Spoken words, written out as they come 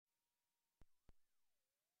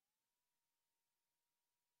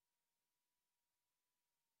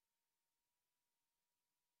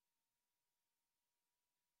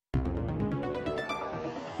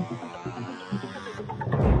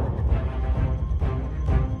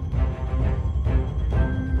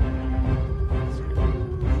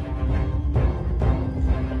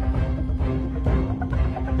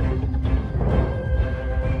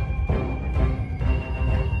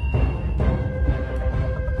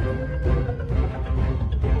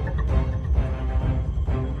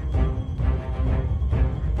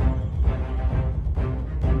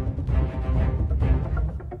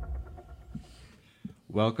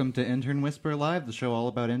Welcome to Intern Whisper Live, the show all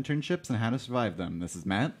about internships and how to survive them. This is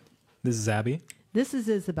Matt. This is Abby. This is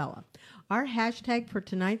Isabella. Our hashtag for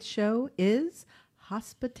tonight's show is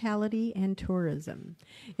hospitality and tourism.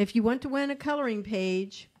 If you want to win a coloring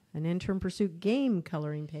page, an Intern Pursuit game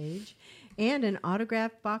coloring page, and an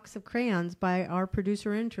autographed box of crayons by our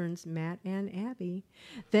producer interns, Matt and Abby,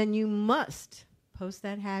 then you must post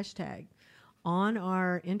that hashtag on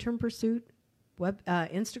our Intern Pursuit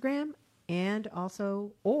Instagram and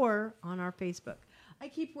also or on our Facebook. I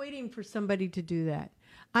keep waiting for somebody to do that.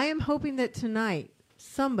 I am hoping that tonight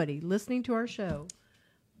somebody listening to our show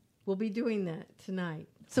will be doing that tonight.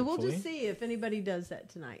 So Hopefully. We'll just see if anybody does that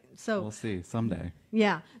tonight. So we'll see someday.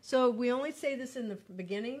 Yeah. So we only say this in the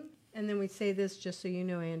beginning, and then we say this just so you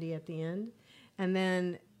know, Andy, at the end. And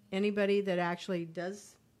then anybody that actually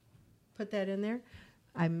does put that in there,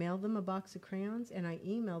 I mail them a box of crayons and I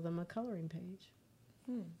email them a coloring page.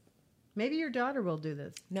 Maybe your daughter will do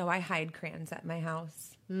this. No, I hide crayons at my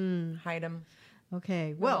house. Hide them.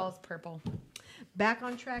 Okay. Well, the wall's purple. Back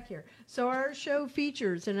on track here. So our show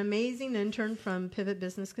features an amazing intern from Pivot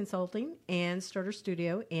Business Consulting and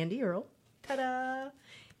StarterStudio, Andi Earle. Ta-da!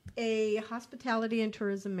 A hospitality and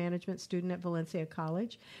tourism management student at Valencia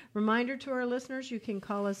College. Reminder to our listeners, you can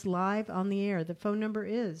call us live on the air. The phone number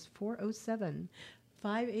is 407-582.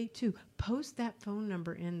 Post that phone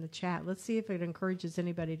number in the chat. Let's see if it encourages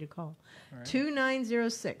anybody to call. Right.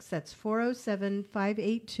 2906. That's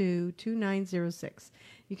 407-582-2906.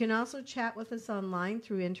 You can also chat with us online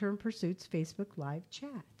through Intern Pursuit's Facebook Live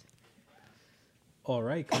chat. All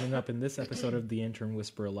right, coming up in this episode of the Intern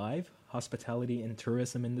Whisper Live, hospitality and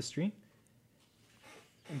tourism industry,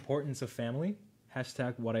 importance of family,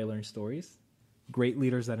 hashtag what I learned stories, great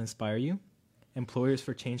leaders that inspire you, employers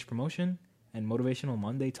for change promotion, and motivational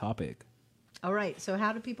Monday topic. All right, so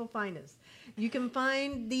how do people find us? You can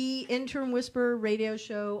find the Intern Whisper radio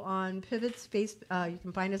show on Pivot's Facebook. You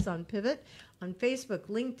can find us on Pivot, on Facebook,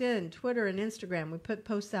 LinkedIn, Twitter, and Instagram. We put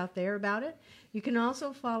posts out there about it. You can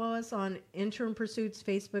also follow us on Intern Pursuit's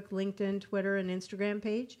Facebook, LinkedIn, Twitter, and Instagram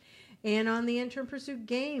page, and on the Intern Pursuit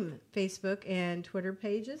Game Facebook and Twitter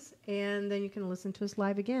pages. And then you can listen to us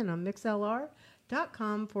live again on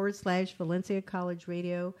mixlr.com/Valencia College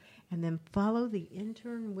Radio. And then follow the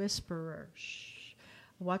Intern Whisperer. Shh.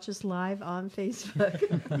 Watch us live on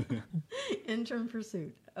Facebook. Intern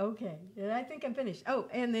Pursuit. Okay. I think I'm finished. Oh,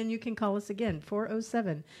 and then you can call us again,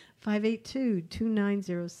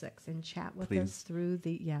 407-582-2906, and chat with us through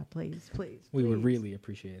the... Yeah, please. We would really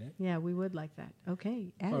appreciate it. Yeah, we would like that.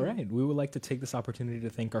 Okay. Adam. All right. We would like to take this opportunity to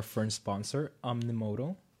thank our first sponsor,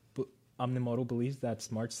 Omnimoto. Omnimoto believes that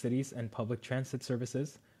smart cities and public transit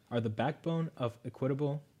services are the backbone of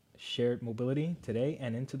equitable shared mobility today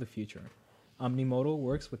and into the future. Omnimoto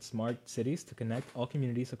works with smart cities to connect all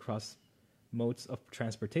communities across modes of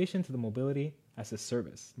transportation to the mobility as a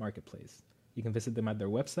service marketplace. You can visit them at their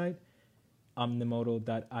website,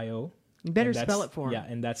 omnimoto.io. You better spell it for them. Yeah,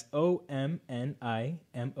 and that's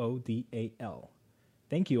OMNIMODAL.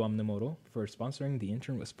 Thank you, Omnimoto, for sponsoring the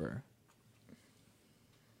Intern Whisperer.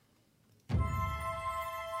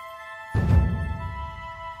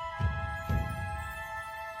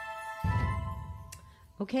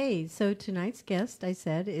 Okay, so tonight's guest, I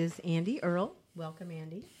said, is Andi Earle. Welcome,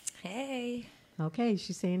 Andi. Hey. Okay,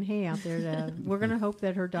 she's saying hey out there. We're going to hope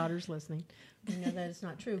that her daughter's listening. We know that it's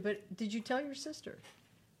not true. But did you tell your sister?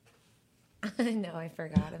 No, I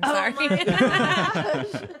forgot. I'm sorry. My gosh.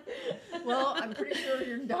 Well, I'm pretty sure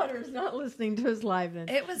your daughter is not listening to us live then.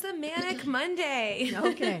 It was a manic Monday.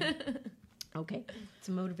 Okay. It's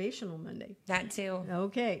a motivational Monday. That too.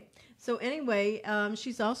 Okay. So anyway,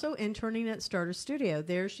 she's also interning at StarterStudio.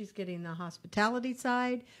 There she's getting the hospitality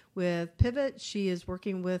side. With Pivot, she is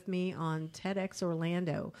working with me on TEDx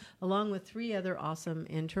Orlando, along with 3 other awesome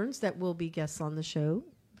interns that will be guests on the show.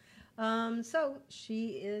 So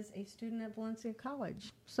she is a student at Valencia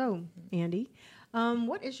College. So, Andi,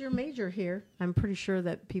 what is your major here? I'm pretty sure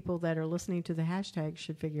that people that are listening to the hashtag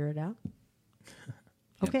should figure it out.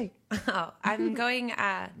 Okay. Oh, I'm going,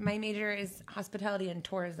 my major is hospitality and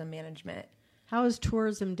tourism management. How is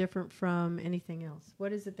tourism different from anything else?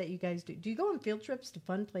 What is it that you guys do? Do you go on field trips to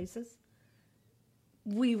fun places?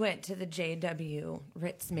 We went to the JW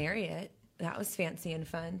Ritz Marriott. That was fancy and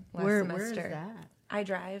fun last semester. Where is that? I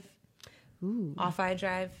drive. Ooh. Off I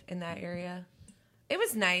drive in that area. It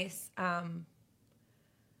was nice.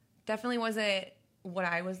 Definitely wasn't what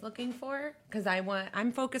I was looking for because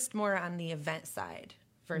I'm focused more on the event side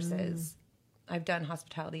versus I've done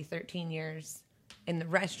hospitality 13 years in the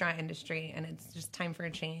restaurant industry, and it's just time for a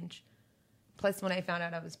change. Plus, when I found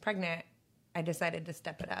out I was pregnant, I decided to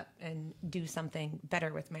step it up and do something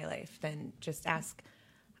better with my life than just ask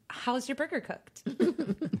how's your burger cooked?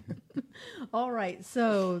 All right.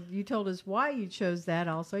 So you told us why you chose that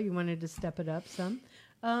also. You wanted to step it up some.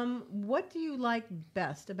 What do you like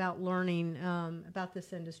best about learning about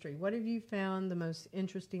this industry? What have you found the most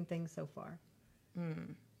interesting thing so far?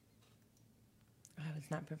 I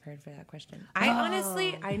was not prepared for that question. I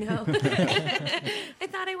honestly, I know. I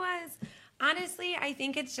thought I was. Honestly, I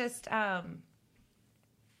think it's just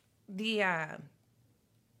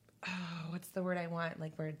what's the word I want?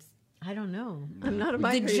 Like where it's I don't know. I'm not a the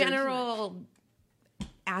migrator. general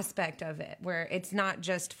aspect of it, where it's not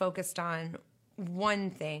just focused on one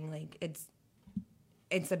thing. Like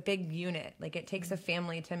it's a big unit. Like it takes a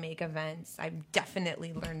family to make events. I've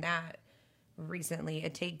definitely learned that recently.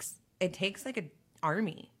 It takes like an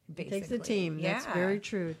army. Basically. It takes a team. Yeah. That's very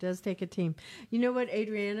true. It does take a team. You know what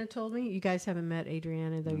Adriana told me? You guys haven't met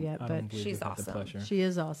Adriana though yet, I but don't believe she's we've had the awesome. pleasure. she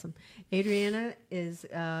is awesome. Adriana is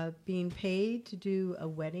being paid to do a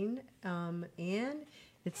wedding, and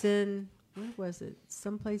it's in, where was it?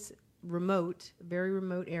 Someplace remote, very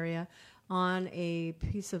remote area, on a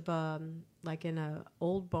piece of like in a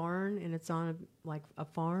old barn, and it's on a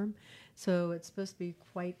farm. So it's supposed to be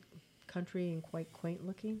quite country and quite quaint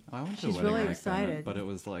looking. I went to She's a wedding really like excited. that, but it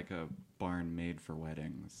was like a barn made for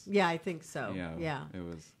weddings. Yeah, I think so. Yeah, it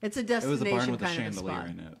was. It's a It destination was a barn with a kind of a chandelier spot.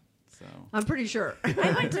 in it. So I'm pretty sure.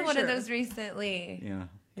 I went to one of those recently. yeah,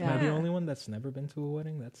 Am I the Yeah. only one that's never been to a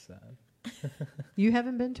wedding? That's sad. You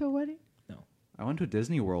haven't been to a wedding? No. I went to a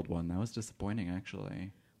Disney World one. That was disappointing,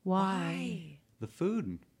 actually. Why? The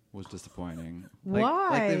food was disappointing.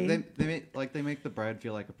 Why? They make the bride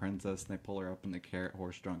feel like a princess, and they pull her up in the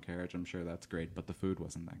horse-drawn carriage. I'm sure that's great, but the food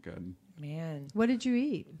wasn't that good. Man. What did you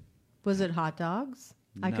eat? Was it hot dogs?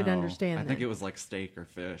 I could No, understand I that. think it was like steak or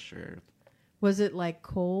fish, or Was it like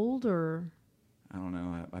cold or? I don't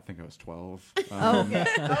know. I think I was 12. Okay.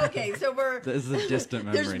 Okay. So This is a distant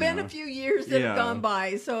memory. there's been now. a few years that have Yeah. gone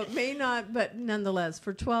by, so it may not. But nonetheless,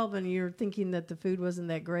 for 12, and you're thinking that the food wasn't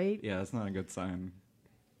that great. Yeah, it's not a good sign.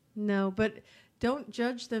 No, but don't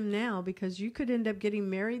judge them now, because you could end up getting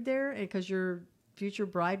married there, and because your future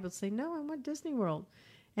bride will say, "No, I want Disney World,"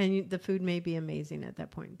 and the food may be amazing at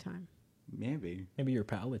that point in time. Maybe. Maybe your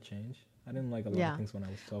palate changed. I didn't like a lot Yeah. of things when I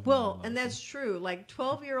was 12. Well, now I and like that's true. Like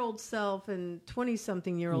 12-year-old self and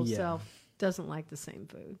 20-something-year-old Yeah. self doesn't like the same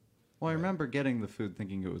food. Well, I remember getting the food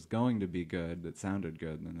thinking it was going to be good. It sounded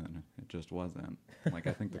good, and then it just wasn't. Like,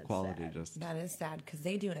 I think the That's quality sad. just... That is sad because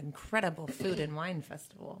they do an incredible food and wine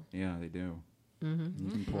festival. Yeah, they do. Mm-hmm.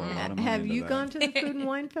 You can pour a lot of money Have into you that. gone to the Food and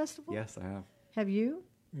Wine Festival? Yes, I have. Have you?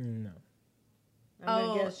 No. I'm Oh,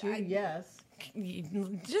 gonna guess you. Yes.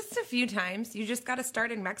 Just a few times. You just got to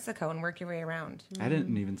start in Mexico and work your way around. I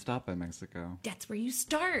didn't even stop by Mexico. That's where you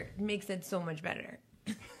start. Makes it so much better.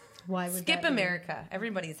 Why would Skip that be? America.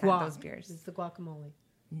 Everybody's had Guac. those beers. It's the guacamole.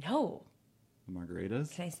 No. The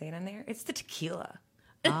margaritas? Can I say it on there? It's the tequila.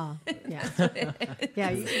 Ah, yeah.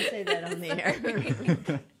 Yeah, you can say that on the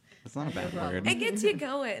air. It's not a bad word. It gets you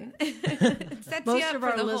going. It sets Most you up of for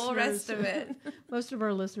our the whole listeners- rest of it. Most of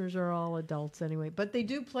our listeners are all adults anyway, but they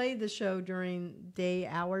do play the show during day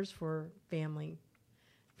hours for family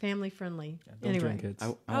friendly. Yeah, don't Anyway, drink it. I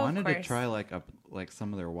Oh, of wanted to course. try like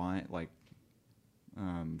some of their wine, like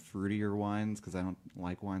fruitier wines, because I don't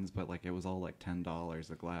like wines, but like it was all like $10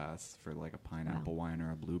 a glass for like a pineapple wine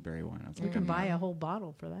or a blueberry wine. I was you like, can I'm buy not- a whole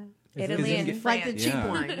bottle for that. Italy and It's like the France. cheap Yeah.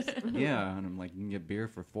 wines. Yeah, and I'm like, you can get beer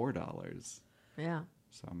for $4, Yeah.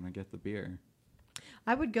 so I'm gonna get the beer.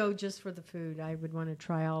 I would go just for the food. I would want to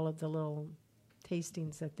try all of the little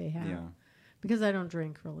tastings that they have. Yeah. Because I don't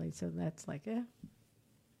drink really, so that's like, if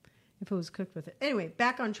it was cooked with it. Anyway,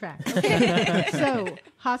 back on track. Okay. So,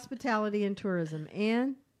 hospitality and tourism.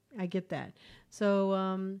 And I get that.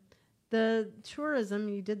 So, the tourism,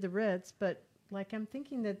 you did the Ritz, but like I'm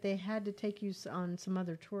thinking that they had to take you on some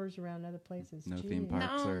other tours around other places. No Gee. theme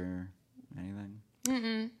parks No. or anything.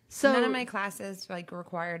 Mm-mm. So, None of my classes like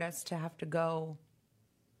required us to have to go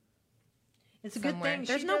it's a good somewhere. thing.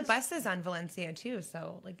 There's She no does- buses on Valencia too,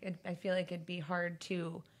 so like I feel like it'd be hard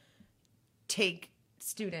to take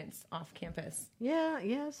students off campus. Yeah,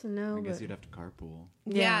 yes and no. I guess but- you'd have to carpool.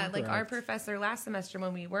 Yeah, Yeah, like our correct. professor last semester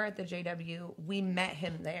when we were at the JW, we met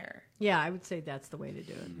him there. Yeah, I would say that's the way to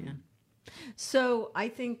do it. Yeah. So I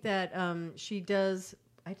think that she does.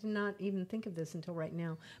 I did not even think of this until right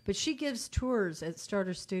now, but she gives tours at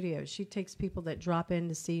StarterStudio. She takes people that drop in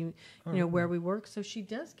to see, you know, where we work. So she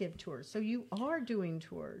does give tours. So you are doing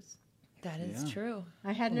tours. That is Yeah. true.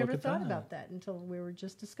 I had Look never at thought that. about that until we were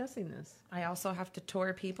just discussing this. I also have to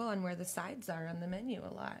tour people on where the sides are on the menu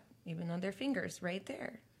a lot, even though their fingers right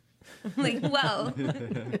there. Like, well,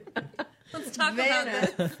 Let's talk about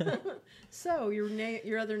this. Vanna. So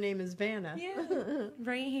your other name is Vanna. Yeah,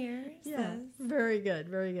 right here. Yeah, Says. very good,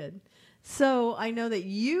 very good. So I know that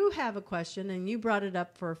you have a question, and you brought it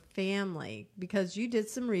up for family because you did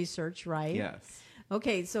some research, right? Yes.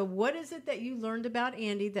 Okay, so what is it that you learned about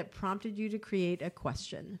Andi that prompted you to create a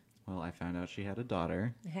question? Well, I found out she had a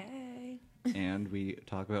daughter, Hey. and we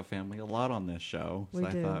talk about family a lot on this show. So We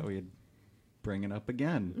I do. thought we'd bring it up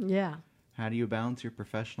again. Yeah. How do you balance your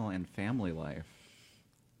professional and family life?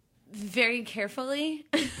 Very carefully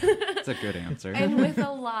It's a good answer. and with a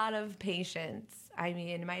lot of patience. I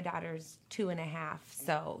mean, my daughter's 2.5,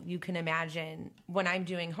 so you can imagine when I'm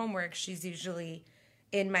doing homework, she's usually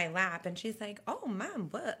in my lap and she's like, "Oh, Mom,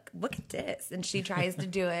 look at this." And she tries to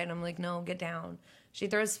do it and I'm like, "No, get down." She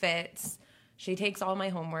throws fits. She takes all my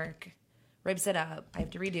homework, rips it up. I have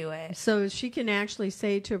to redo it. So she can actually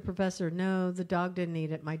say to a professor, "No, the dog didn't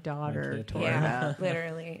eat it. My daughter kid tore it Yeah, up."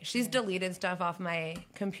 literally. She's deleted stuff off my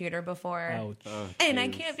computer before. Ouch. Oh, And I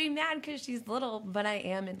jeez. can't be mad because she's little, but I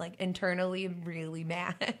am internally really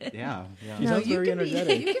mad. Yeah, yeah. She No, sounds you very can be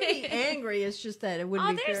energetic. you can be angry. It's just that it wouldn't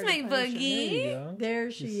Oh, be there's fair my to punish her. There you boogie. go.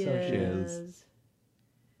 There she She's so is. cute.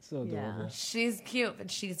 So Yeah. adorable. She's cute,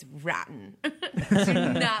 but she's rotten. Do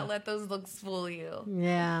not let those looks fool you.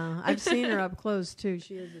 Yeah, I've seen her up close too.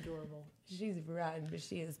 She is adorable. She's rotten, but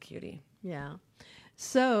she is cutie. Yeah.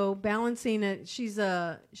 So balancing it, she's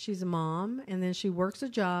a mom, and then she works a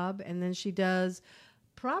job, and then she does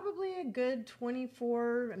probably a good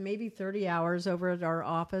 24, maybe 30 hours over at our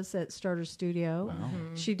office at StarterStudio. Wow.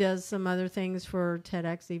 She does some other things for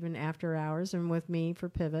TEDx even after hours, and with me for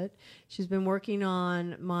Pivot. She's been working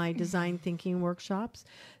on my design thinking workshops.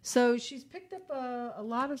 So she's picked up a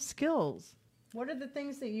lot of skills. What are the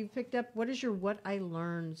things that you've picked up? What is your what I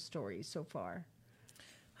learned story so far?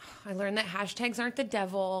 I learned that hashtags aren't the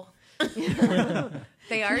devil.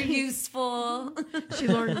 They are useful. She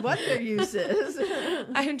learned what their use is.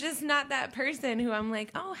 I'm just not that person who I'm like,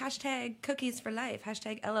 oh, hashtag cookies for life,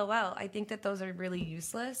 hashtag LOL. I think that those are really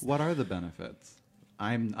useless. What are the benefits?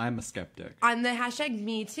 I'm a skeptic. On the hashtag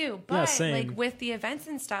me too, but same. like with the events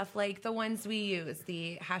and stuff, like the ones we use,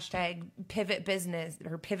 the hashtag pivot business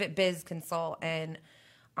or pivot biz consult and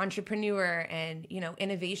entrepreneur and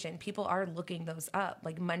innovation, people are looking those up,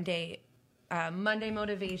 like Monday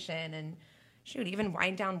motivation and shoot, even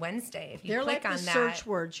Wind Down Wednesday. If you They're click like on the that, search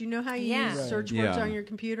words. You know how you Yeah. use Right. search words Yeah. on your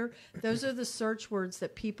computer? Those are the search words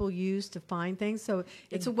that people use to find things. So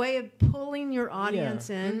it's a way of pulling your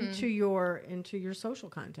audience into your social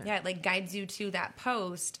content. yeah, it like guides you to that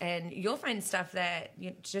post, and you'll find stuff that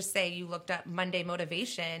you just say you looked up Monday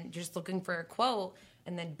motivation, just looking for a quote,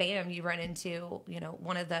 and then bam, you run into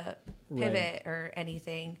one of the pivot or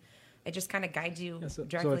anything. It just kind of guides you Yeah, so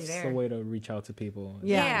directly it's there. a way to reach out to people.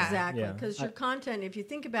 Yeah, Yeah. exactly. Yeah. Because your content, if you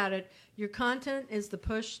think about it, your content is the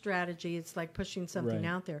push strategy. It's like pushing something Right.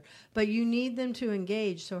 out there. But you need them to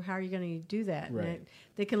engage. So how are you going to do that? And Right.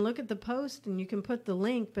 they can look at the post and you can put the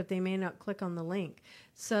link, but they may not click on the link.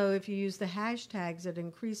 So if you use the hashtags, it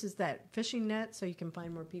increases that fishing net so you can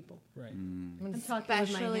find more people. Right. I'm talking with my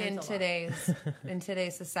Especially in hands a lot.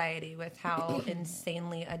 today's society, with how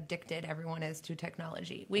insanely addicted everyone is to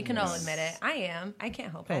technology. We can all admit it. I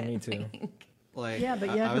can't help Oh, it. me too. Like, Yeah,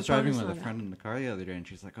 but you have I was to driving focus with a on friend in the car the other day, and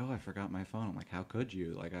she's like, "Oh, I forgot my phone." I'm like, "How could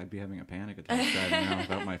you? Like, I'd be having a panic attack driving around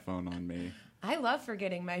without my phone on me." I love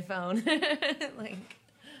forgetting my phone. Like,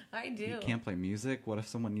 I do. You can't play music. What if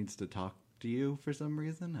someone needs to talk to you for some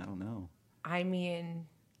reason? I don't know. I mean,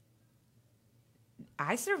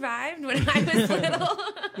 I survived when I was little.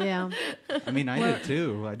 Yeah. I mean, I did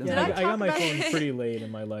too. I Yeah, didn't. I I talk got my about- phone pretty late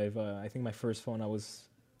in my life. I think my first phone I was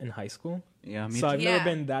in high school. Yeah, me So too. I've Yeah. never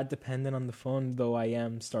been that dependent on the phone, though I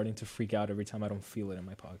am starting to freak out every time I don't feel it in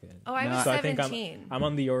my pocket. Oh, I No, was So I think 17. I'm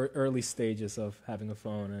on the early stages of having a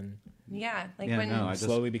phone and Yeah, like Yeah, when no, I just-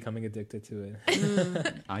 slowly becoming addicted to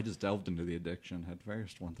it. I just delved into the addiction head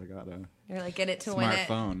first once I got a you're like, get it to win it.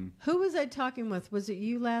 smartphone. Who was I talking with? Was it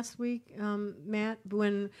you last week, Matt,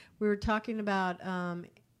 when we were talking about,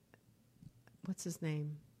 what's his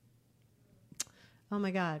name? Oh,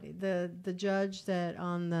 my God. The judge that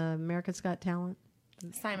on the America's Got Talent?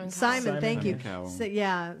 Simon. Simon, Simon thank you. Cowell. So,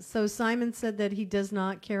 yeah, so Simon said that he does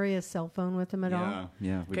not carry a cell phone with him at all.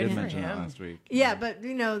 Yeah, we Good did for mention that him. last week. Yeah, but,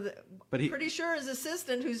 But he, pretty sure his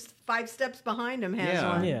assistant, who's 5 steps behind him, has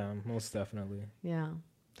Yeah. one. Yeah, most definitely. Yeah.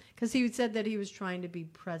 Because he said that he was trying to be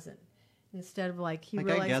present instead of like he Like, I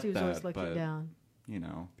realized get he was always that, looking but down.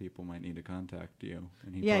 people might need to contact you.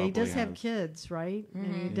 And Yeah, he probably does have has. kids, right?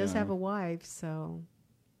 And he does Yeah. have a wife, so,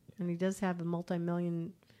 and he does have a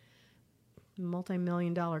multi-million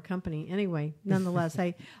multi-million-dollar company. Anyway, nonetheless,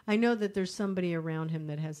 I know that there's somebody around him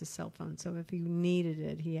that has a cell phone, so if he needed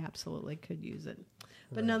it, he absolutely could use it.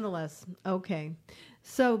 But nonetheless, okay.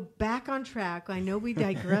 So back on track. I know we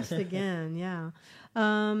digressed again. Yeah.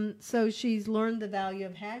 So she's learned the value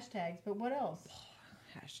of hashtags, but what else?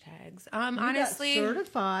 Hashtags. You Honestly, got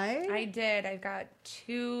certified. I did. I've got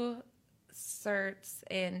 2 certs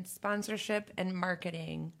in sponsorship and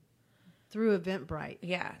marketing. Through Eventbrite.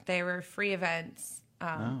 Yeah, they were free events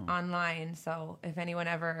online. So if anyone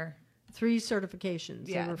ever 3 certifications.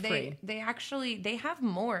 They were free. They have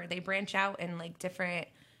more. They branch out in like different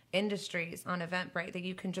industries on Eventbrite that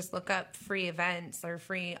you can just look up free events or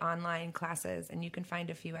free online classes and you can find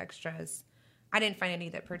a few extras. I didn't find any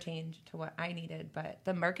that pertained to what I needed, but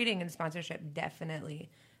the marketing and sponsorship definitely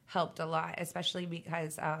helped a lot, especially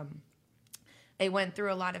because they went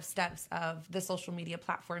through a lot of steps of the social media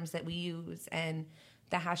platforms that we use and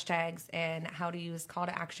the hashtags and how to use call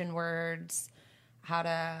to action words, how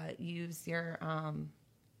to use your,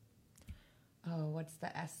 what's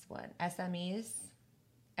the S one? SMEs?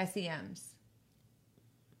 SEMs.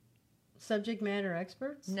 Subject matter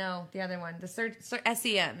experts? No, the other one. The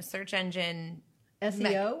SEM, search engine.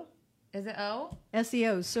 SEO? Is it O?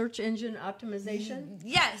 SEO, search engine optimization?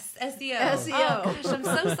 Yes, SEO. SEO. Oh, gosh, I'm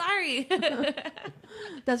so sorry.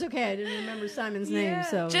 That's okay. I didn't remember Simon's name.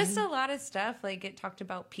 So just a lot of stuff. Like it talked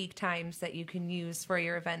about peak times that you can use for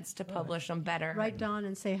your events to publish them better. Write Dawn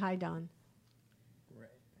and say hi, Dawn. Right.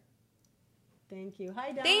 Thank you.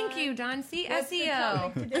 Hi, Dawn. Thank you, Don. See, What's the SEO.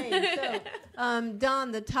 topic today? So,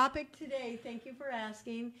 Dawn, the topic today, thank you for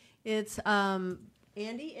asking. It's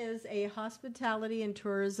Andy is a hospitality and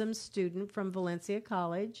tourism student from Valencia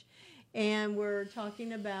College, and we're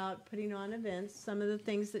talking about putting on events, some of the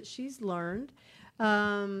things that she's learned.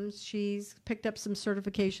 She's picked up some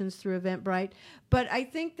certifications through Eventbrite, but I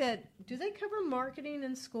think that, do they cover marketing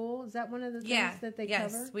in school? Is that one of the things that they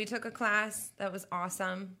cover? Yes, we took a class that was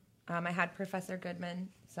awesome. I had Professor Goodman,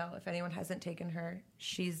 so if anyone hasn't taken her,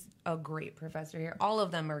 she's a great professor here. All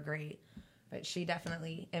of them are great, but she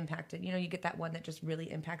definitely impacted. You know, you get that one that just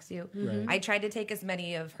really impacts you. Right. I tried to take as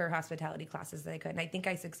many of her hospitality classes as I could, and I think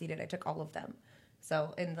I succeeded. I took all of them.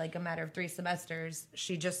 So in like a matter of 3 semesters,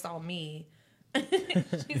 she just saw me.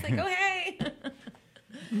 She's like, oh, hey.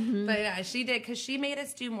 But yeah, she did, because she made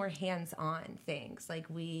us do more hands-on things. Like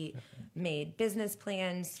we made business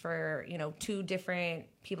plans for, 2 different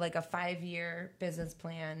people, like a 5-year business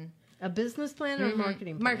plan. A business plan or a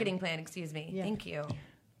marketing plan? Marketing plan, excuse me. Yeah. Thank you.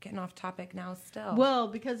 Getting off topic now still. Well,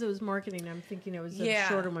 because it was marketing, I'm thinking it was a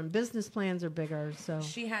shorter one. Business plans are bigger, so.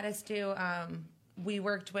 She had us do, we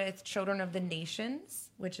worked with Children of the Nations,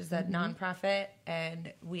 which is a nonprofit,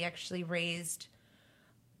 and we actually raised,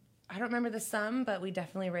 I don't remember the sum, but we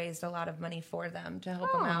definitely raised a lot of money for them to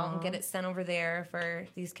help them out and get it sent over there for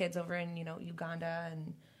these kids over in, Uganda.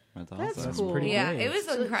 And That's awesome. That's cool. pretty yeah, great. it was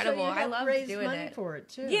incredible. So you I loved raise doing money it. for it,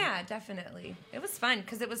 too. Yeah, definitely. It was fun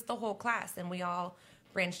because it was the whole class, and we all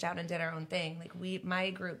branched out and did our own thing. Like my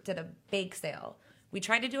group did a bake sale. We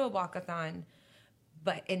tried to do a walkathon,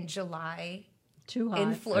 but in July Too hot.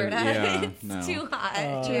 in Florida, it's too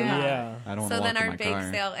hot. Too hot. Yeah. I don't want So to walk then to our my bake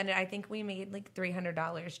car. sale, and I think we made like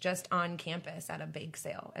 $300 just on campus at a bake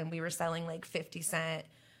sale, and we were selling like 50-cent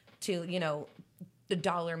to the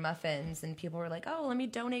dollar muffins, and people were like, "Oh, let me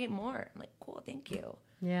donate more." I'm like, "Cool, thank you."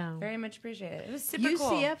 Yeah. Very much appreciate it. It was super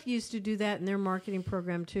cool. UCF used to do that in their marketing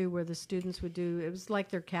program, too, where the students would do, it was like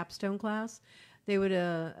their capstone class. They would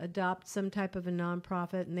adopt some type of a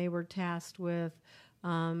nonprofit, and they were tasked with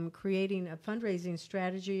creating a fundraising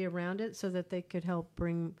strategy around it so that they could help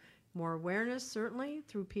bring more awareness, certainly,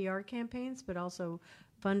 through PR campaigns, but also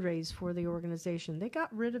fundraise for the organization. They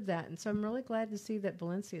got rid of that, and so I'm really glad to see that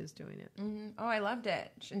Valencia is doing it. Mm-hmm. Oh, I loved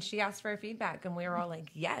it. And she asked for feedback, and we were all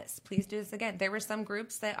like, yes, please do this again. There were some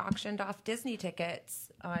groups that auctioned off Disney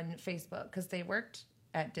tickets on Facebook because they worked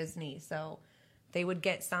at Disney. So they would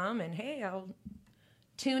get some, and hey, I'll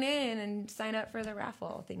tune in and sign up for the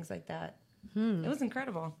raffle, things like that. It was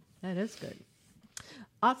incredible. That is good.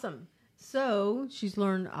 Awesome. So she's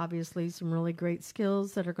learned, obviously, some really great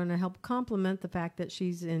skills that are going to help complement the fact that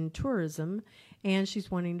she's in tourism and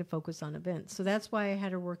she's wanting to focus on events. So that's why I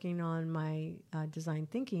had her working on my design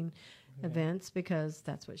thinking events, because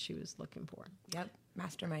that's what she was looking for. Yep.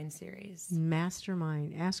 Mastermind series.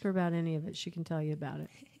 Mastermind. Ask her about any of it. She can tell you about it.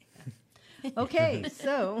 Okay,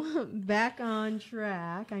 so back on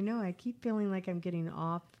track. I know I keep feeling like I'm getting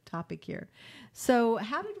off topic here. So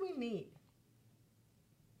how did we meet?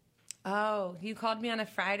 Oh, you called me on a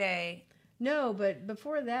Friday. No, but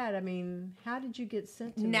before that, I mean, how did you get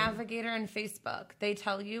sent to Navigator and Facebook. They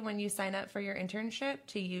tell you when you sign up for your internship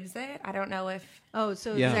to use it. I don't know if... Oh,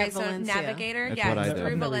 so Yeah. is Okay, that so Valencia? Navigator, That's yeah, what I it's did. through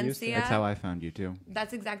I've never used it. Valencia. That's how I found you too.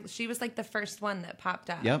 That's exactly. She was like the first one that popped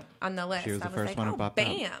up Yep. on the list. She was the I was first like, one oh, who popped up.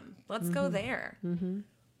 bam, let's go there. Mm-hmm.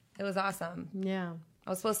 It was awesome. Yeah. I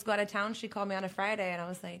was supposed to go out of town. She called me on a Friday, and I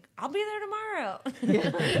was like, I'll be there tomorrow.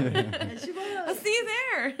 And she I'll was. see you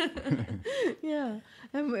there. Yeah.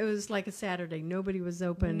 And it was like a Saturday. Nobody was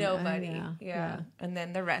open. Nobody. Yeah. And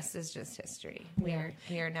then the rest is just history. We're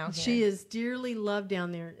here now. She is dearly loved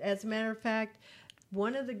down there. As a matter of fact,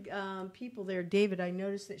 one of the people there, David, I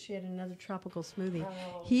noticed that she had another tropical smoothie.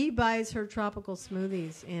 Oh. He buys her tropical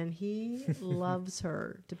smoothies, and he loves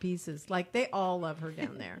her to pieces. Like, they all love her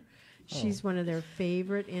down there. She's one of their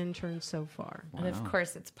favorite interns so far. And of Wow.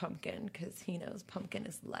 course, it's pumpkin because he knows pumpkin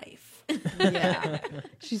is life. Yeah.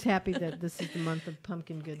 She's happy that this is the month of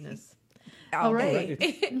pumpkin goodness. All right.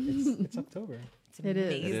 It's October. It's It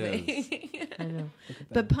is. amazing. I know. Look at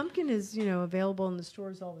But that. pumpkin is, available in the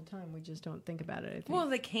stores all the time. We just don't think about it, I think. Well,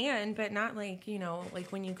 they can, but not like,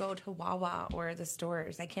 like when you go to Wawa or the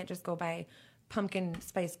stores. I can't just go buy pumpkin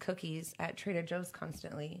spice cookies at Trader Joe's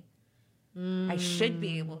constantly. I should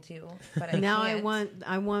be able to, but I now can't.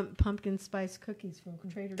 I want pumpkin spice cookies from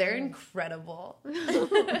Trader They're Joe's. incredible.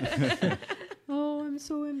 Oh, I'm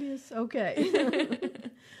so envious. Okay.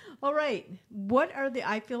 All right. What are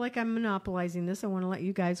I feel like I'm monopolizing this. I want to let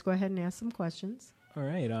you guys go ahead and ask some questions. All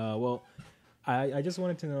right. Well, I just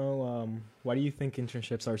wanted to know, why do you think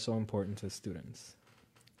internships are so important to students?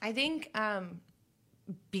 I think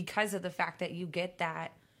because of the fact that you get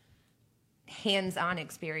that hands-on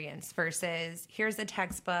experience versus here's a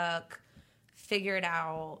textbook, figure it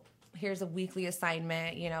out, here's a weekly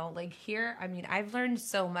assignment, like here, I mean, I've learned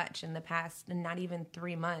so much in the past and not even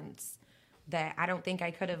 3 months that I don't think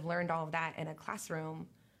I could have learned all of that in a classroom.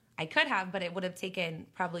 I could have, but it would have taken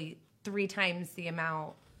probably 3 times the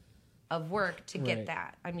amount of work to get Right.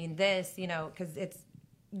 that. I mean, this, because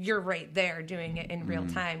you're right there doing it in real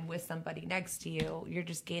time with somebody next to you. You're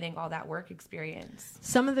just gaining all that work experience.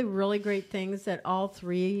 Some of the really great things that all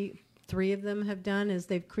three of them have done is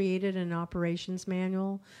they've created an operations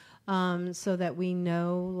manual, so that we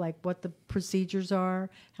know like what the procedures are,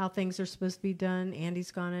 how things are supposed to be done.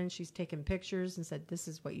 Andi's gone in, she's taken pictures and said, this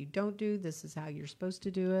is what you don't do, this is how you're supposed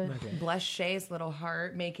to do it. Okay. Bless Shay's little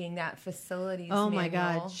heart making that facilities Oh my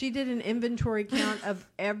manual. God. She did an inventory count of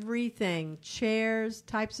everything. Chairs,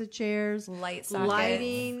 types of chairs, Light sockets.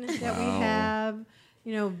 lighting that we Wow. have,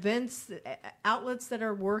 vents, outlets that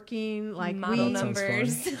are working. Like Model we, That sounds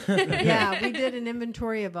numbers. yeah, we did an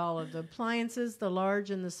inventory of all of the appliances, the large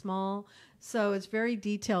and the small. So it's very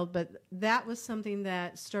detailed, but that was something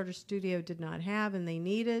that StarterStudio did not have and they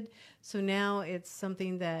needed. So now it's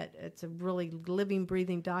something that it's a really living,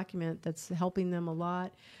 breathing document that's helping them a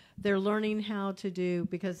lot. They're learning how to do,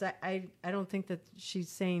 because I don't think that she's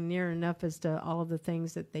saying near enough as to all of the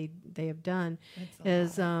things that they have done,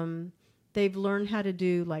 is they've learned how to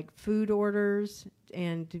do like food orders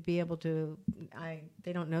and to be able to,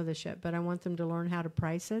 they don't know this yet, but I want them to learn how to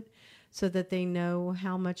price it so that they know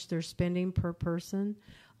how much they're spending per person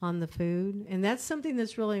on the food. And that's something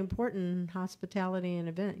that's really important in hospitality and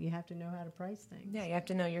event. You have to know how to price things. Yeah, you have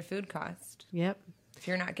to know your food cost. Yep. If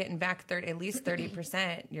you're not getting back at least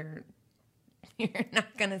 30%, you're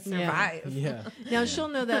not going to survive. Yeah. Now she'll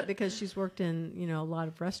know that because she's worked in a lot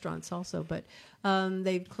of restaurants also. But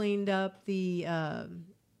they've cleaned up the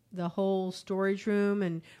whole storage room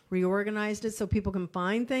and reorganized it so people can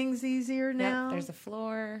find things easier now. Yep, there's a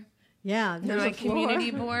floor. Yeah, there's My a floor. community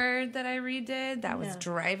board that I redid, that was Yeah.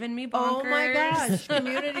 driving me bonkers. Oh my gosh,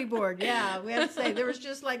 community board. Yeah, we have to say there was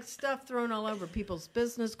just like stuff thrown all over, people's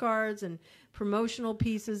business cards and promotional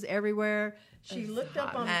pieces everywhere. She It was looked a up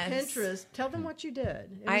hot on mess. Pinterest. Tell them what you did.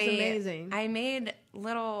 It was amazing. I made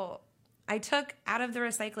I took out of the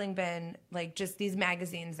recycling bin, like just these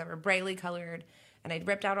magazines that were brightly colored, and I'd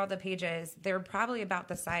ripped out all the pages. They were probably about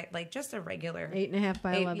the size, like just a regular 8.5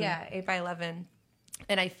 by 11. 8 by 11.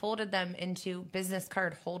 And I folded them into business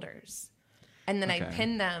card holders. And then I Okay.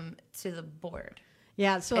 pinned them to the board.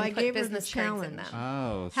 Yeah, so and I put gave her the business cards in challenge. them.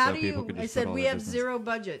 Oh, How so do people you? could I just said put all we their have business- zero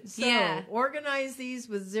budget. So Yeah. organize these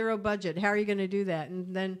with zero budget. How are you going to do that?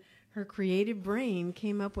 And then her creative brain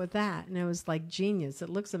came up with that, and it was like genius. It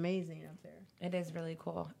looks amazing up there. It is really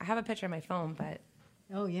cool. I have a picture on my phone, but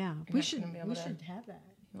Oh yeah, You're we not should gonna be able we to- should have that.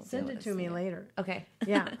 won't be Send able it to to me see it. later. okay.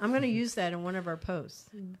 Yeah, I'm going to use that in one of our posts.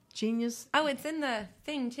 Genius. Oh, it's in the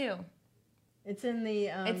thing too. It's in the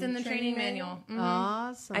It's in the training manual. Mhm.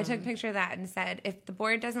 Awesome. I took a picture of that and said, if the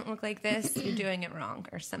board doesn't look like this, you're doing it wrong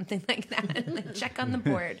or something like that. Like, check on the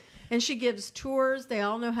board. And she gives tours. They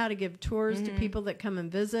all know how to give tours to people that come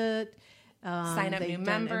and visit. Sign up new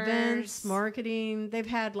members. Events, marketing. They've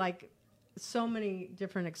had like so many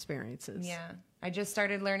different experiences. Yeah. I just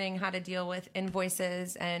started learning how to deal with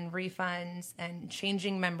invoices and refunds and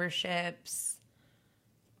changing memberships.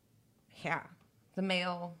 Yeah. The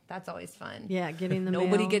mail, that's always fun. Yeah, getting the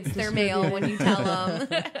Nobody mail. gets their mail when you tell them.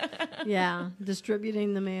 Yeah,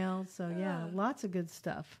 distributing the mail. So, yeah, lots of good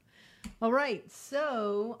stuff. All right,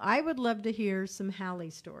 so I would love to hear some Hallie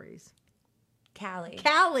stories. Callie.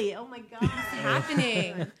 Callie, oh my God. What's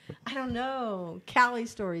happening? I don't know. Callie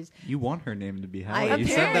stories. You want her name to be I Hallie. You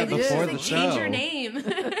said that apparently before do. the show. Change your name.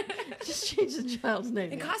 Just change the child's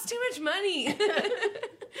name. It costs too much money.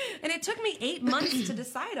 And it took me 8 months to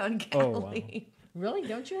decide on Callie. Oh, wow. Really?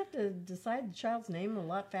 Don't you have to decide the child's name a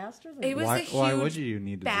lot faster? Than It was a Why huge would you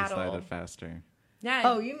need to battle. decide it faster? Yeah.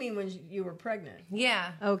 Oh, you mean when you were pregnant?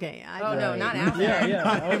 Yeah. Okay. Oh, no, not after. Yeah.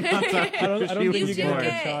 I don't think You you do can have a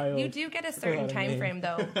get child. you do get a certain Without a time name. frame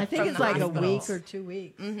though. I think from it's the like hospital. a week or 2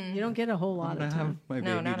 weeks. You don't get a whole lot I'm of gonna have time. my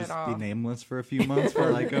No, baby not at just all. be nameless for a few months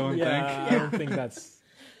while I go and Yeah, think. I don't think that's.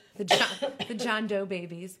 the John Doe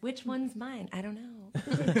babies. Which one's mine? I don't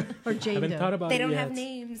know. Or I Jane haven't Doe. thought about They it don't yet. have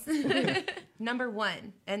names. Number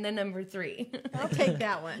 1 and then number 3. I'll take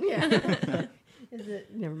that one. Yeah. Is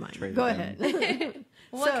it? Never mind. Trade Go them. ahead.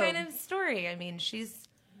 What So- kind of story? I mean, she's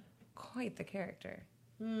quite the character.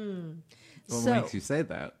 What So- makes you say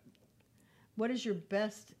that? What is your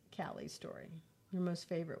best Callie story? Your most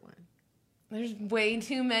favorite one? There's way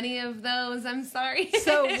too many of those. I'm sorry.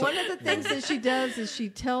 So one of the things that she does is she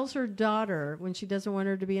tells her daughter when she doesn't want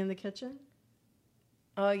her to be in the kitchen.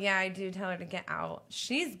 Oh yeah, I do tell her to get out.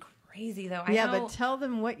 She's crazy though. I Yeah, know, but tell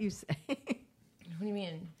them what you say. what do you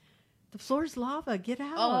mean? The floor's lava. Get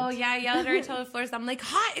out. Oh yeah, I yell at her. I tell her floors. I'm like,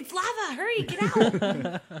 hot. It's lava. Hurry, get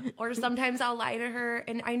out. Or sometimes I'll lie to her,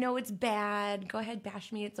 and I know it's bad. Go ahead,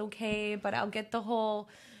 bash me. It's okay. But I'll get the whole,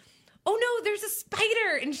 oh no, there's a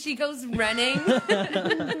spider, and she goes running.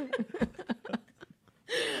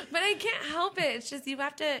 But I can't help it. It's just you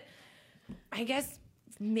have to, I guess,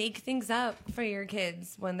 make things up for your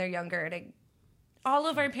kids when they're younger. All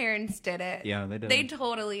of our parents did it. Yeah, they did. They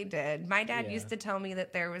totally did. My dad Yeah. used to tell me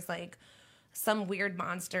that there was like some weird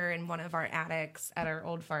monster in one of our attics at our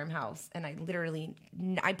old farmhouse, and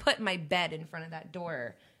I put my bed in front of that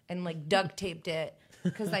door and like duct taped it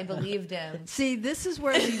because I believed him. See, this is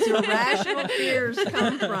where these irrational fears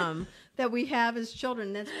come from that we have as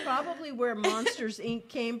children. That's probably where Monsters Inc.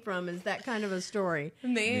 came from, is that kind of a story.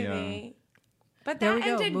 Maybe. But There that we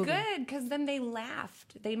go, ended moving. good because then they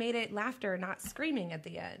laughed. They made it laughter, not screaming at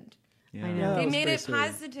the end. Yeah. I know. That They was made very it sweet.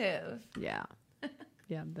 positive. Yeah.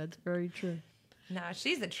 Yeah, that's very true. No,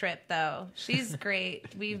 she's a trip though. She's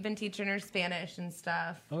great. We've been teaching her Spanish and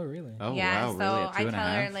stuff. Oh, really? Oh Yeah, wow, so really? I Two tell and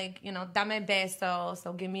a her half? like, dame beso,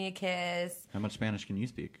 so give me a kiss. How much Spanish can you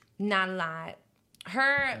speak? Not a lot.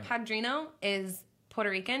 Her padrino is Puerto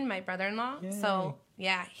Rican, my brother-in-law. Yay. So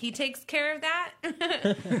yeah, he takes care of that.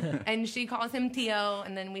 And she calls him Tio,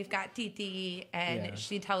 and then we've got Titi, and Yeah.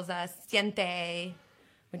 she tells us siente,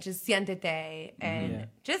 which is siéntete, and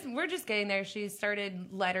Yeah. we're just getting there. She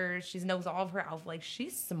started letters. She knows all of her alphabet. Like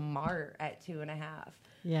she's smart at 2.5.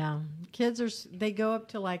 Yeah. Kids they go up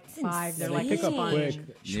to like 5. They're They like pick up sponge.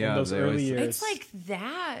 quick. Yeah, those they early always- years. It's like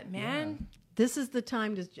that, man. This is the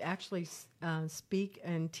time to actually speak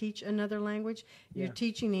and teach another language. You're Yeah.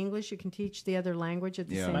 teaching English. You can teach the other language at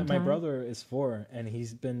the Yeah. same my time. brother is 4, and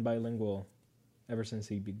he's been bilingual ever since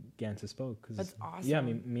he began to spoke. 'Cause, That's awesome. Yeah,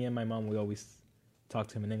 me and my mom, we always talk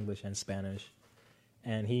to him in English and Spanish.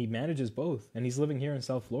 And he manages both. And he's living here in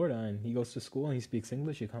South Florida, and he goes to school and he speaks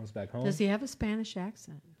English. He comes back home. Does he have a Spanish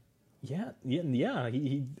accent? Yeah.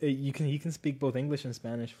 He can speak both English and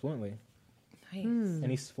Spanish fluently, Nice. and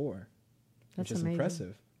he's 4, That's which is amazing.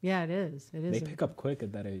 impressive. Yeah, it is. It is. They pick up quick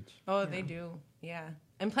at that age. Oh, they do. Yeah.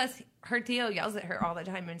 And plus, her Tio yells at her all the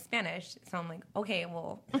time in Spanish. So I'm like, okay,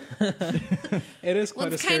 well, It is quite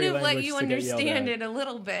let's a kind scary of let language you to get yelled understand at. it a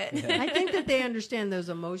little bit. I think that they understand those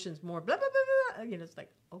emotions more. Blah, blah, blah, blah. It's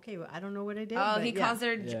like, okay, well, I don't know what I did. Oh, but he yeah. calls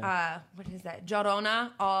her, Yeah. what is that?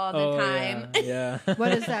 Llorona all the Oh, time. Yeah.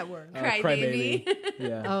 What is that word? Crybaby.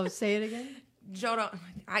 Yeah. Oh, say it again. Llorona.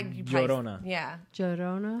 Llorona. Yeah.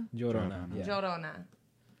 Llorona. Llorona. Yeah. Llorona.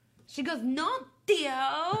 She goes, no, Tio.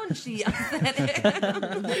 And she yells at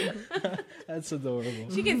it. That's adorable.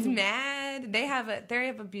 She gets mad. They have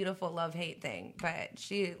a beautiful love-hate thing, but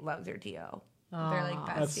she loves her Tio. They're like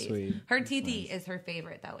besties. That's sweet. Her Titi is her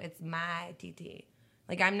favorite, though. It's my Titi.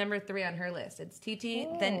 Like, I'm number 3 on her list. It's Titi,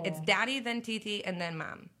 then it's Daddy, then Titi, and then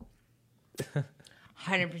Mom.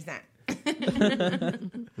 100%.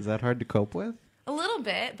 Is that hard to cope with? A little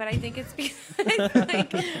bit, but I think it's because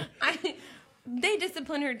like they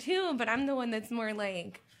discipline her too, but I'm the one that's more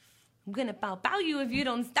like, I'm gonna bow you if you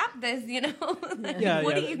don't stop this, Like,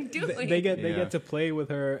 what are you doing? They get to play with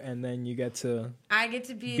her, and then you get to I get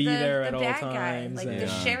to be there the at all bad guy, times, like and- the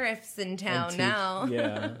sheriff's in town teach- now.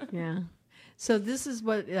 Yeah. Yeah. So this is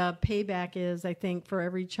what payback is, I think, for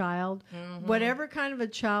every child. Whatever kind of a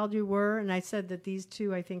child you were, and I said that these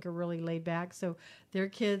two, I think, are really laid back. So their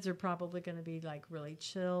kids are probably going to be, like, really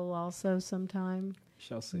chill also sometime.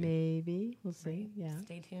 Shall see. Maybe. We'll see. Yeah.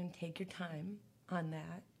 Stay tuned. Take your time on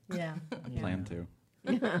that. Yeah. Plan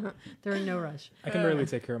to. They're in no rush. I can barely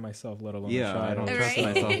take care of myself, let alone a Yeah, I child. don't trust Right.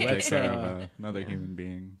 myself to take Let's, care of another human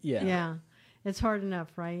being. Yeah. Yeah. It's hard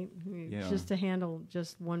enough, right? Yeah. Just to handle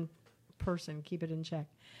just one person, keep it in check.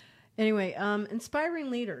 Anyway,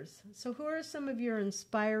 inspiring leaders. So who are some of your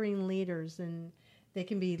inspiring leaders? And they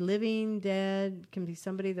can be living, dead, can be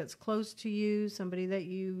somebody that's close to you, somebody that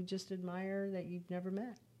you just admire that you've never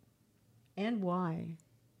met. And why?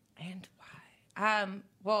 And why?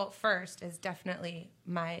 Well, first is definitely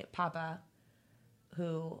my papa,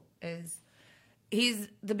 he's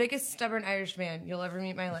the biggest stubborn Irish man you'll ever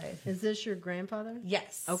meet in my life. Is this your grandfather?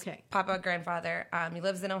 Yes. Okay. Papa, grandfather. He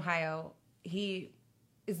lives in Ohio. He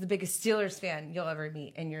is the biggest Steelers fan you'll ever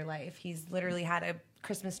meet in your life. He's literally had a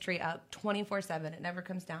Christmas tree up 24/7. It never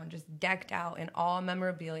comes down, just decked out in all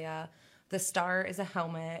memorabilia. The star is a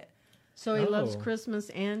helmet. So he loves Oh. Christmas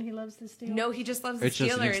and he loves the Steelers? No, he just loves the It's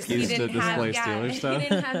just an Steelers. excuse to display Steelers stuff? He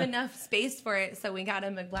didn't have enough space for it, so we got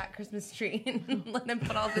him a black Christmas tree and let him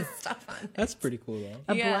put all this stuff on it. That's pretty cool, though.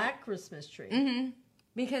 A Yeah. black Christmas tree.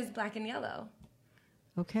 Because black and yellow.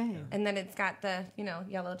 Okay. And then it's got the,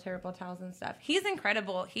 yellow terrible towels and stuff. He's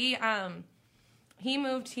incredible. He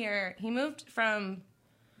moved here. He moved from,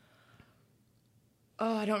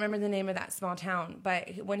 I don't remember the name of that small town.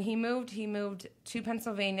 But when he moved to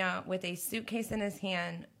Pennsylvania with a suitcase in his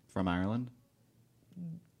hand. From Ireland?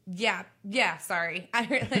 Yeah, sorry.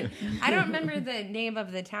 I don't remember the name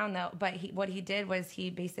of the town, though. But what he did was he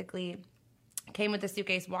basically came with the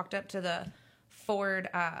suitcase, walked up to the Ford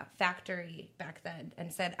factory back then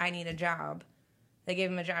and said, I need a job. They gave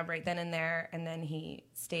him a job right then and there, and then he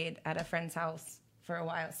stayed at a friend's house for a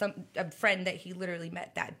while. A friend that he literally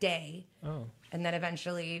met that day. Oh. And then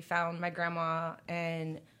eventually found my grandma,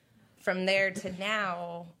 and from there to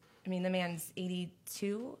now, I mean, the man's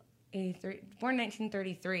 82, 83, born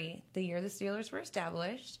 1933, the year the Steelers were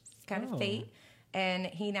established. It's kind of fate. And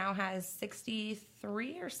he now has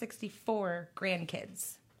 63 or 64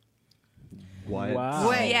 grandkids. What? Wow.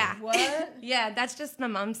 Wait, Yeah. what? Yeah, that's just my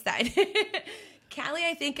mom's side. Callie,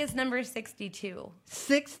 I think, is number 62.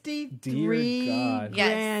 63 Dear God. Yes.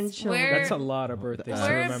 grandchildren. We're- That's a lot of birthdays to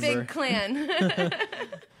We're a remember. big clan.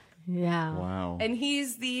 Yeah. Wow. And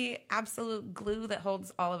he's the absolute glue that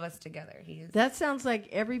holds all of us together. That sounds like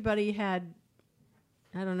everybody had,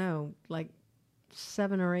 I don't know, like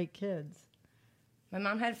 7 or 8 kids. My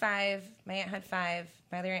mom had 5. My aunt had 5.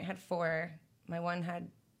 My other aunt had 4. My one had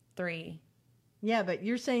 3. Yeah, but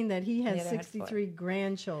you're saying that he has The other had 63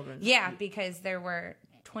 grandchildren. Yeah, because there were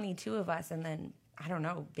 22 of us, and then, I don't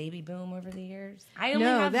know, baby boom over the years. I only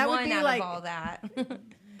No, have that would one be out like- of all that.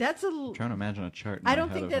 That's I'm trying to imagine a chart. In I my don't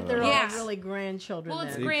head think of that how they're that all Yeah. really grandchildren. Well,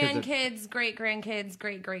 it's then. grandkids, great-grandkids,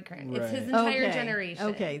 great-great-grand. It's his Right. entire Okay. generation.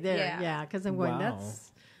 Okay, there. Yeah, because I'm going, Wow.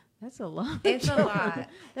 that's a lot. of It's a children. lot.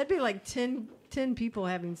 That'd be like 10 people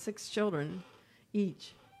having 6 children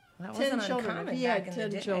each. That 10 wasn't children. uncommon He had back in the 10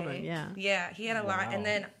 day. children, yeah. Yeah, he had a lot. And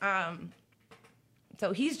then,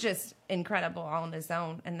 so he's just incredible all on his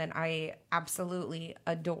own. And then I absolutely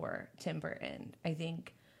adore Tim Burton. I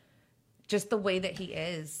think just the way that he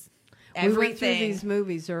is. We went through Everything. these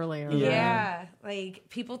movies earlier. Yeah. Like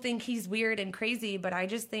people think he's weird and crazy, but I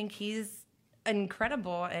just think he's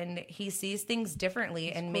incredible and he sees things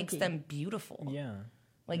differently and makes quirky. them beautiful. Yeah.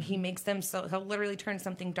 Like he makes them so he'll literally turn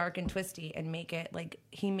something dark and twisty and make it like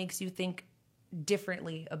he makes you think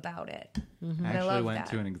differently about it. I And I actually love went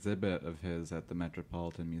that. to an exhibit of his at the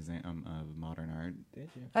Metropolitan Museum of Modern Art. Did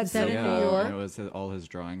you? That's Is that so in cool. New York? And it was all his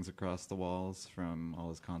drawings across the walls from all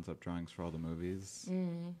his concept drawings for all the movies.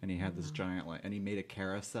 And he had this giant, and he made a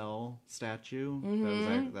carousel statue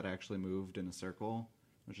that actually moved in a circle.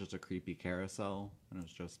 It was just a creepy carousel, and it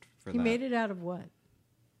was just for He that. made it out of what?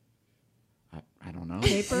 I don't know.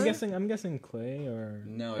 Paper? I'm guessing clay or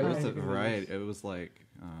No, it was a variety. It was like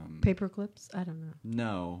Paper clips? I don't know.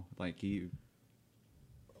 no, like he.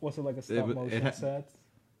 was it like a stop it motion had- set?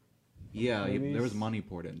 Yeah, there was Movies? money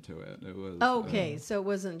poured into it. It was Okay, so it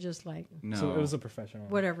wasn't just like no, So it was a professional.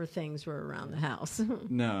 whatever things were around the house.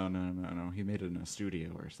 no. He made it in a studio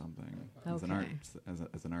or something as an Okay. art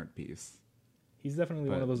as an art piece. He's definitely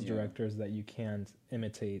one But, of those yeah. directors that you can't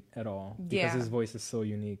imitate at all because Yeah. his voice is so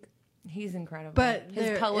unique. He's incredible. But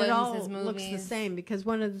his poems, it all his movies. looks the same because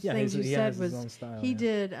one of the Yeah, things you he said has his was own style, he yeah.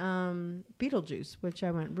 did Beetlejuice, which I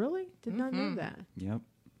went, really? Did not know that. Yep.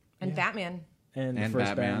 And Yeah. Batman. And the And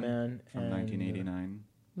first Batman, Batman from and, 1989.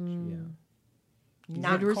 Yeah.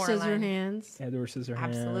 Not Edward Coraline. Scissorhands. Edward Scissorhands.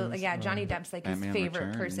 Absolutely. Yeah, Johnny Depp's like his Batman favorite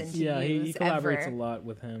Returns. person to Yeah, he use collaborates ever. a lot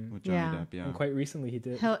with him. With Johnny Yeah. Depp, yeah. And quite recently he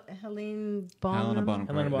did. Helene Bonham. Helena Bonham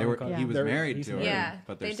Helena Carter. They were, Bonham He was Carter. married He's to her, married. Yeah,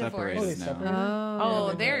 but they're they divorced. separated Oh, they now. separated?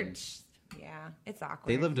 Oh, Oh, yeah, it's awkward.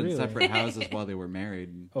 They lived in Really? separate houses while they were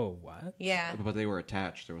married, Oh, what? Yeah. but they were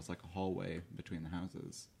attached. There was like a hallway between the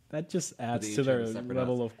houses. That just adds each to their have a separate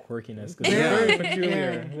level house. of quirkiness. 'Cause Yeah. they're very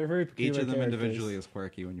peculiar. They're very peculiar Each of them characters. individually is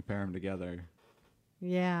quirky when you pair them together.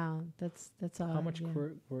 Yeah, that's odd. How much yeah.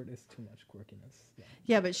 word is too much quirkiness? Yeah.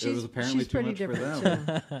 Yeah, but she's apparently she's too pretty much for different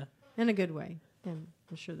them. too, in a good way. And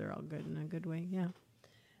I'm sure they're all good in a good way. Yeah.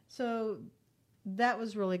 So that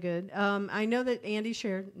was really good. I know that Andy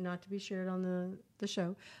shared, not to be shared on the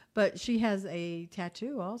show, but she has a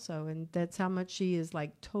tattoo also, and that's how much she is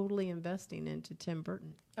like totally investing into Tim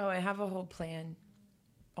Burton. Oh, I have a whole plan.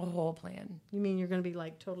 A whole plan. You mean you're going to be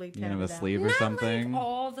like totally You have tatted a out? sleeve or Not something. like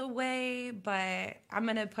all the way, but I'm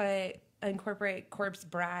gonna incorporate Corpse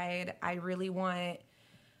Bride. I really want.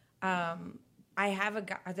 I have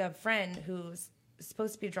a friend who's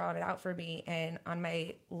supposed to be drawing it out for me, and on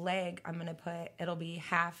my leg, I'm gonna put it'll be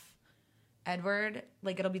half Edward,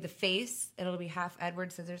 like it'll be the face, it'll be half Edward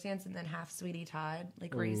Scissorhands, and then half Sweetie Todd,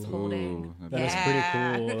 like where he's holding. Ooh, That is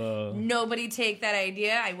Yeah. pretty cool. Nobody take that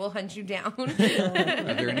idea. I will hunt you down. Are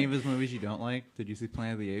there any of his movies you don't like? Did you see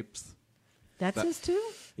Planet of the Apes? That's That- his too?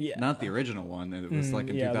 Yeah. Not the original one. It was like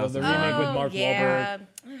in yeah, the 2000. remake with Mark Wahlberg.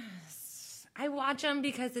 I watch them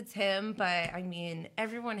because it's him, but I mean,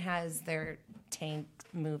 everyone has their tank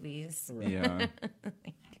movies. Yeah.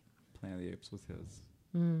 Planet of the Apes was his.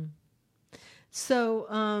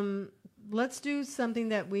 So let's do something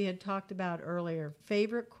that we had talked about earlier.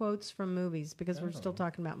 Favorite quotes from movies, because we're still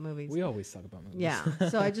talking about movies. We always talk about movies. Yeah.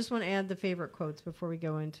 So I just want to add the favorite quotes before we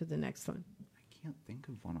go into the next one. I can't think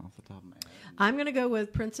of one off the top of my head. I'm going to go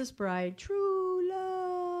with Princess Bride, True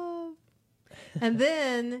Love. And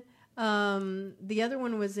then the other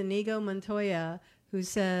one was Inigo Montoya, who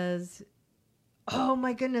says, oh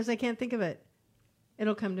my goodness, I can't think of it.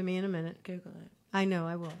 It'll come to me in a minute. Google it. I know,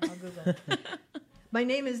 I will. I'll Google it. My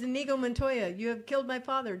name is Inigo Montoya. You have killed my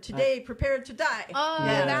father. Today, prepare to die. Oh,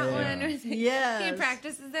 Yeah, that yeah. one. Yes. He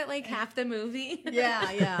practices it like half the movie.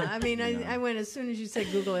 Yeah. I mean, Yeah. I went, as soon as you said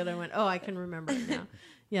Google it, I went, oh, I can remember it now.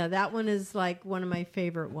 Yeah, that one is like one of my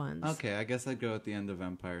favorite ones. Okay, I guess I'd go at the end of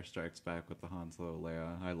Empire Strikes Back with the Han Solo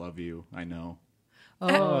Leia. I love you. I know.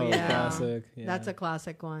 Oh, yeah. classic. Yeah. That's a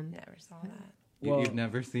classic one. Never saw that. You, Well- you've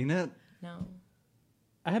never seen it? No.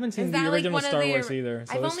 I haven't seen Is the that like original one of Star the? Wars either.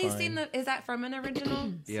 So I've it's only fine. seen the. Is that from an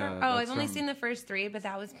original? Yeah, Oh, I've that's only from- seen the first three, but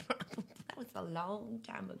that was a long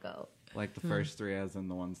time ago. Like the first three, as in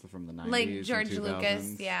the ones from the 90s. Like and George 2000s.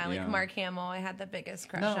 Lucas, yeah, like Mark Hamill. I had the biggest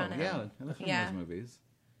crush No, on him. yeah, they're from Yeah. those movies.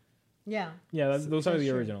 Yeah. Yeah, those are That's the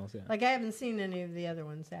true. originals. Yeah. Like, I haven't seen any of the other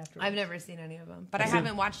ones after. I've never seen any of them, but I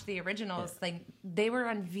haven't watched the originals. Like they were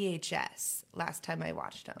on VHS last time I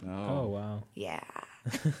watched them. Oh wow. Yeah.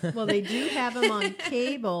 Well, they do have them on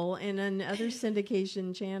cable and on other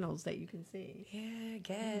syndication channels that you can see. Yeah, I I'm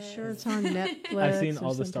guess. sure it's on Netflix. I've seen or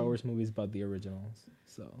all the Star something. Wars movies but the originals.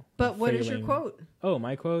 So. But I'm what is your failing. quote? Oh,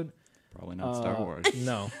 my quote. Probably not Star Wars.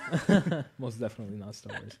 No, most definitely not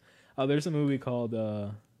Star Wars. There's a movie called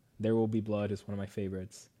There Will Be Blood. It's one of my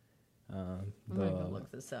favorites. I'm going to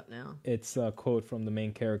look this up now. It's a quote from the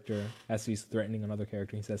main character as he's threatening another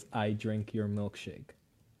character. He says, "I drink your milkshake,"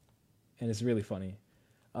 and it's really funny.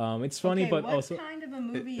 It's funny, Okay, but what also kind of a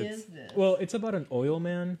movie it's- is this? well, it's about an oil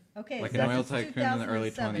man. Okay, Like so an oil it's tycoon in the early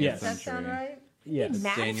 2007. 20th Yes. Does that sound century. right? Yes,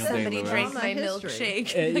 Mad Daniel somebody Day-Lewis. drank my Drama history.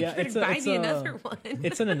 milkshake. Yeah, it's Buy me a- another one.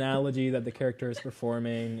 it's an analogy that the character is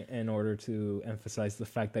performing in order to emphasize the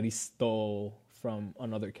fact that he stole from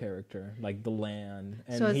another character, like the land,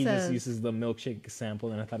 and So it he says- just uses the milkshake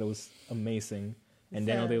sample, and I thought it was amazing. And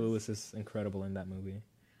Daniel says- Day-Lewis is incredible in that movie.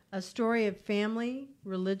 A story of family,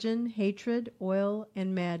 religion, hatred, oil,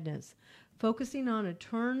 and madness, focusing on a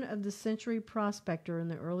turn-of-the-century prospector in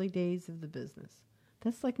the early days of the business.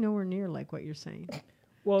 That's like nowhere near like what you're saying.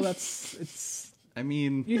 Well, it's I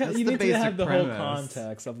mean, you, that's you the need to basic have the premise. whole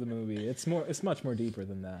context of the movie. It's much more deeper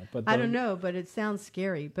than that. But I don't know, but it sounds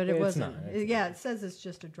scary. But it It's wasn't. not, it's Yeah, it says it's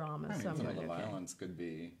just a drama. I mean, So I'm some like, of the okay. violence could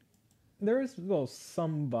be. There is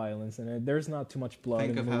some violence in it. There's not too much blood Think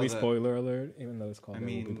in the of how movie. the- Spoiler alert! Even though it's called I There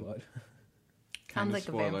Will Be mean- Blood. Kind of like a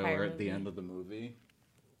spoiler vampire alert at the movie. end of the movie.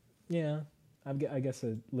 Yeah, I guess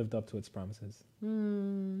it lived up to its promises.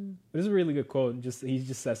 But it's a really good quote. He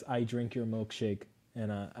just says, "I drink your milkshake,"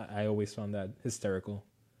 and I always found that hysterical.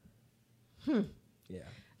 Yeah.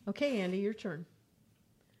 Okay, Andy, your turn.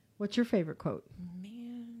 What's your favorite quote?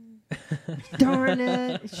 Man. Darn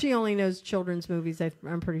it. She only knows children's movies.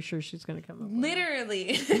 I'm pretty sure she's going to come up with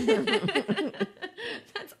Literally.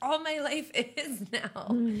 That's all my life is now.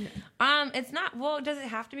 It's not, well, does it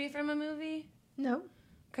have to be from a movie? No.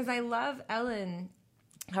 Because I love Ellen,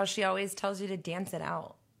 how she always tells you to dance it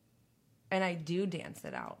out. And I do dance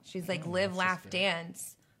it out. She's like, live, laugh,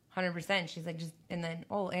 dance. 100%. She's like, just, and then,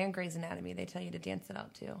 and Grey's Anatomy, they tell you to dance it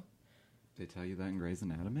out too. They tell you that in Grey's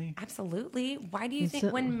Anatomy? Absolutely. Why do you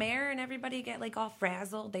think when Mare and everybody get like all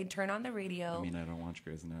frazzled, they turn on the radio? I mean, I don't watch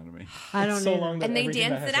Grey's Anatomy. I don't so either. long that And they everything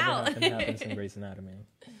dance that it has ever out. happens in Grey's Anatomy.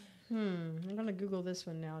 I'm going to Google this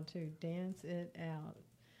one now, too. Dance it out.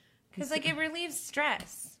 Because like it relieves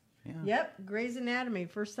stress. Yeah. Yep, Grey's Anatomy,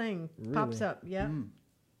 first thing pops Really? up. Yep.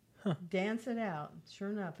 Dance it out. Sure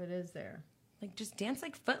enough, it is there. Like just dance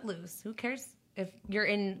like Footloose. Who cares if you're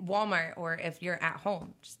in Walmart or if you're at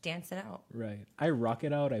home? Just dance it out. Right. I rock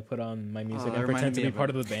it out. I put on my music that and pretend reminded to me be of part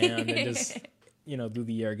of the band and just, do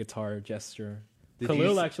the air guitar gesture. Did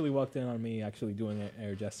Khalil you actually walked in on me actually doing an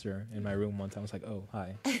air gesture in my room one time. I was like, oh,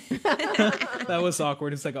 hi. That was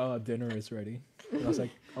awkward. It's like, oh, dinner is ready. And I was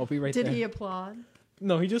like, I'll be right there. Did he applaud?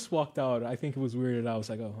 No, he just walked out. I think it was weirded out. I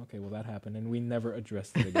was like, oh, okay, well, that happened. And we never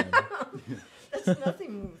addressed it again. That's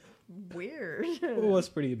nothing weird. It was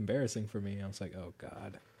pretty embarrassing for me. I was like, oh,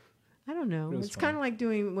 God. I don't know. It was It's kind fun. of like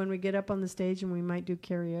doing when we get up on the stage and we might do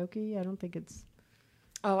karaoke. I don't think it's...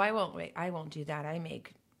 Oh, I won't do that. I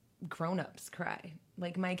make grown-ups cry.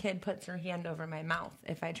 Like my kid puts her hand over my mouth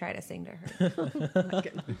if I try to sing to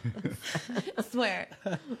her. I swear.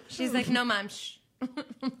 She's like, no, Mom, shh.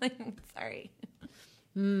 I'm like, sorry.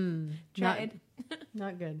 Tried.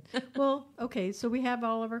 Not good. Well, okay, so we have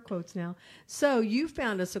all of our quotes now. So you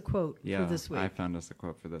found us a quote for this week. I found us a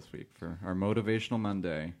quote for this week for our Motivational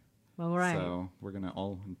Monday. All right. So we're going to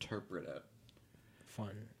all interpret it.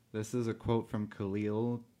 Fun. This is a quote from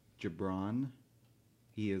Khalil Gibran.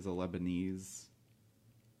 He is a Lebanese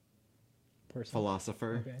Person.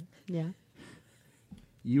 philosopher. Okay. Yeah.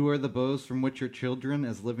 You are the bows from which your children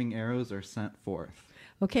as living arrows are sent forth.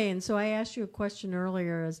 Okay, and so I asked you a question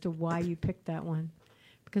earlier as to why you picked that one.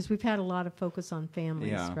 Because we've had a lot of focus on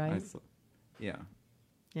families, right? Yeah.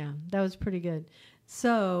 Yeah, that was pretty good.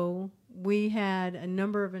 So we had a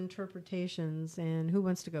number of interpretations, and who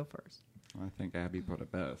wants to go first? I think Abby put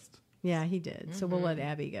it best. Yeah, he did. So we'll let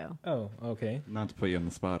Abby go. Oh, okay. Not to put you on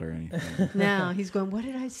the spot or anything. Now he's going, what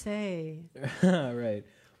did I say? Right.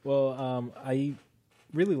 Well, I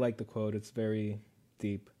really like the quote. It's very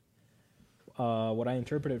deep. What I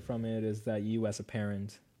interpreted from it is that you, as a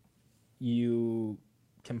parent, you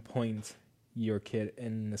can point your kid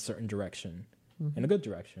in a certain direction, in a good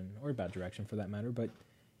direction or a bad direction for that matter. But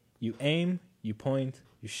you aim, you point,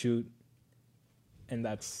 you shoot, and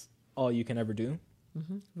that's all you can ever do.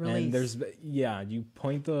 Release. And you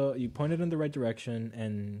point it in the right direction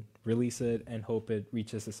and release it and hope it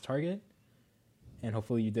reaches its target. And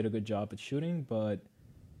hopefully you did a good job at shooting, but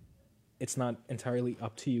it's not entirely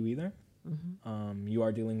up to you either. You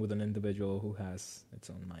are dealing with an individual who has its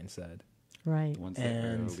own mindset. Right. Once that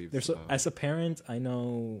arrow And leaves the bow. as a parent, I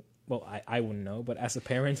know, well, I wouldn't know, but as a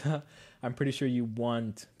parent, I'm pretty sure you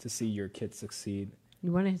want to see your kid succeed.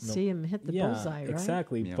 You want to see him hit the bullseye, right?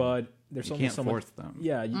 Exactly. Yeah. But there's You only can't so force much. them.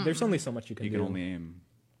 Yeah, there's only so much you can You do. can only aim.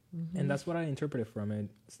 And that's what I interpreted from it.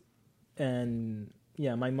 And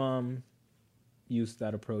yeah, my mom used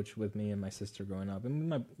that approach with me and my sister growing up, and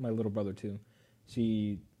my little brother too.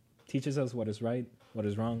 She teaches us what is right, what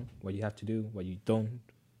is wrong, what you have to do, what you don't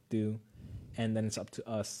do, and then it's up to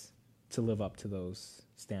us to live up to those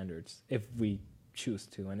standards if we choose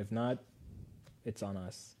to, and if not, it's on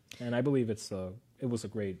us. And I believe it was a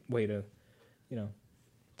great way to, To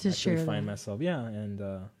actually share find that. myself. Yeah, and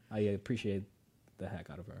I appreciate the heck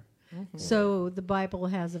out of her. So the Bible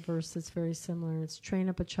has a verse that's very similar. It's train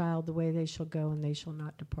up a child the way they shall go, and they shall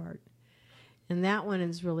not depart. And that one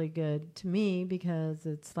is really good to me because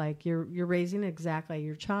it's like you're raising exactly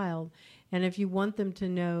your child. And if you want them to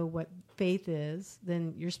know what faith is,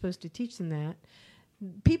 then you're supposed to teach them that.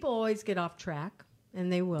 People always get off track, and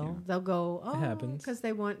they will. Yeah. They'll go, It happens. because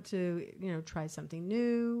they want to, try something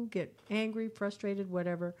new, get angry, frustrated,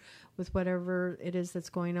 whatever, with whatever it is that's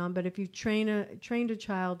going on. But if you trained a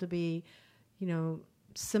child to be,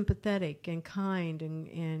 sympathetic and kind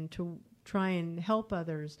and to try and help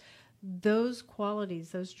others, those qualities,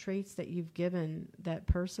 those traits that you've given that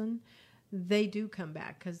person, they do come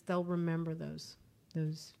back because they'll remember those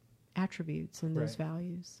attributes and those Right.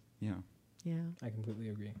 values. Yeah. Yeah. I completely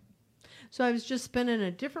agree. So I was just spinning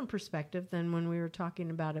a different perspective than when we were talking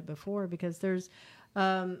about it before, because there's,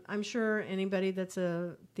 I'm sure anybody that's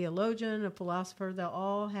a theologian, a philosopher, they'll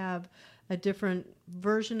all have a different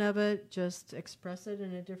version of it, just express it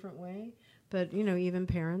in a different way. But, even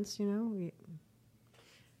parents, Exactly.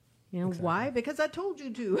 why? Because I told you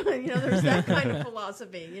to. There's that kind of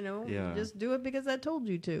philosophy, Yeah. just do it because I told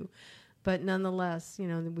you to. But nonetheless,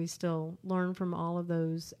 we still learn from all of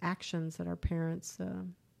those actions that our parents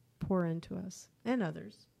pour into us and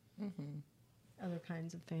others, other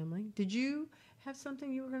kinds of family. Did you have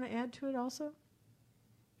something you were going to add to it also?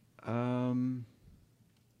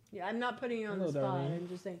 Yeah, I'm not putting you on the Hello, spot. Darlene. I'm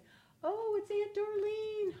just saying, oh, it's Aunt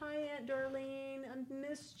Darlene. Hi, Aunt Darlene. I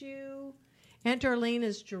missed you. Aunt Darlene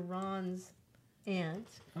is Geron's aunt,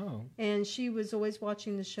 Oh, and she was always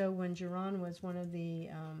watching the show when Geron was one of the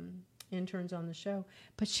interns on the show.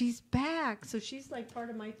 But she's back, so she's like part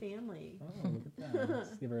of my family. oh, look at that.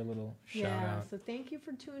 Let's give her a little shout out. So thank you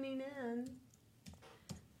for tuning in.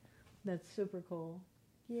 That's super cool.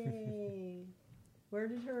 Yay. Where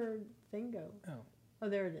did her thing go? Oh,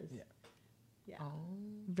 there it is. Yeah. Yeah. Oh.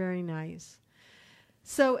 Very nice.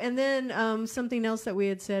 So, and then something else that we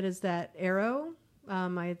had said is that arrow,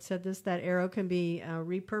 I had said this, that arrow can be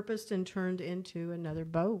repurposed and turned into another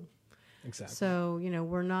bow. Exactly. So,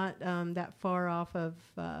 we're not that far off of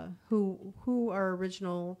who our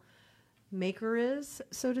original maker is,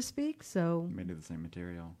 so to speak. So Made of the same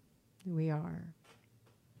material. we are.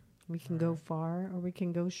 We can go far or we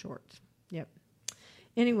can go short. Yep.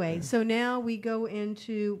 Anyway, so now we go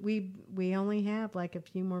into, we only have like a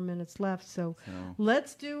few more minutes left. So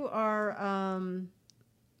let's do our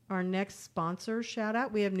next sponsor shout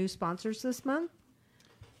out. We have new sponsors this month.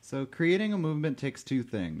 So creating a movement takes two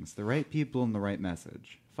things, the right people and the right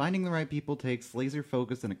message. Finding the right people takes laser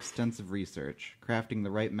focus and extensive research. Crafting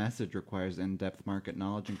the right message requires in-depth market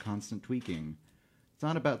knowledge and constant tweaking. It's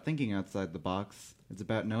not about thinking outside the box. It's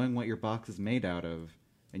about knowing what your box is made out of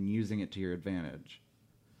and using it to your advantage.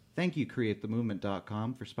 Thank you,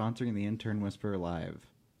 CreateTheMovement.com, for sponsoring the Intern Whisperer Live.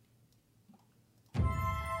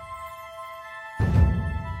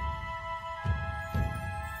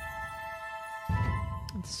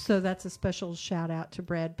 So that's a special shout out to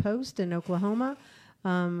Brad Post in Oklahoma,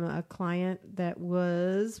 a client that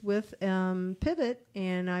was with Pivot,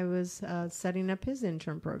 and I was setting up his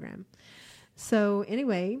intern program. So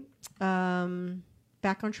anyway,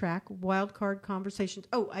 back on track, wildcard conversations.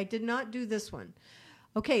 Oh, I did not do this one.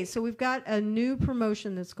 Okay, so we've got a new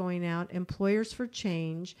promotion that's going out, Employers for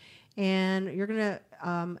Change, and you're going to,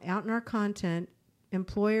 out in our content,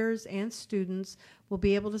 employers and students will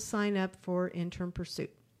be able to sign up for Intern Pursuit.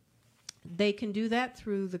 They can do that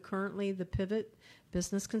through the Pivot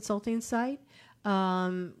Business Consulting site.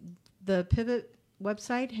 The Pivot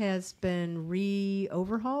website has been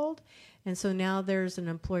re-overhauled, and so now there's an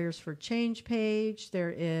Employers for Change page.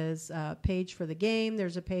 There is a page for the game.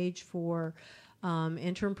 There's a page for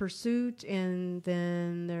Intern Pursuit, and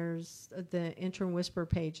then there's the Intern Whisper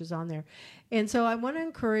page is on there. And so I want to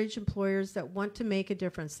encourage employers that want to make a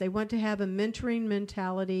difference. They want to have a mentoring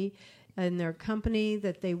mentality in their company,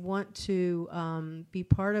 that they want to be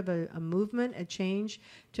part of a movement, a change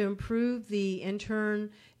to improve the intern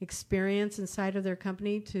experience inside of their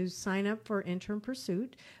company, to sign up for Intern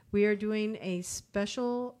Pursuit. We are doing a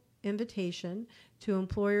special invitation to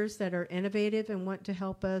employers that are innovative and want to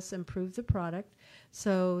help us improve the product.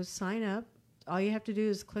 So sign up. All you have to do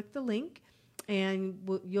is click the link, and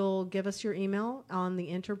you'll give us your email on the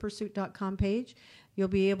internpursuit.com page. You'll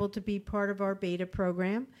be able to be part of our beta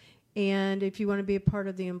program. And if you want to be a part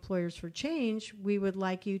of the Employers for Change, we would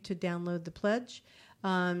like you to download the pledge.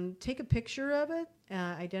 Take a picture of it,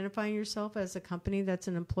 identifying yourself as a company that's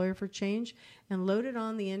an employer for change, and load it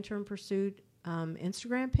on the Intern Pursuit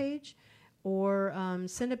Instagram page, or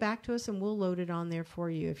send it back to us and we'll load it on there for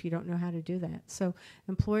you if you don't know how to do that. So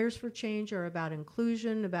Employers for Change are about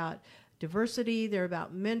inclusion, about diversity, they're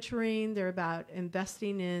about mentoring, they're about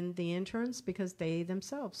investing in the interns because they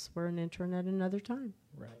themselves were an intern at another time.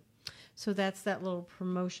 Right. So that's that little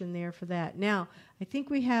promotion there for that. Now, I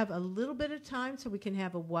think we have a little bit of time so we can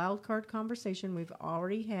have a wild card conversation. We've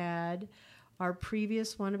already had our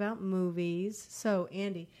previous one about movies. So,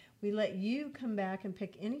 Andy, we let you come back and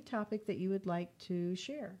pick any topic that you would like to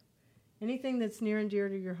share. Anything that's near and dear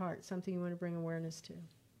to your heart, something you want to bring awareness to.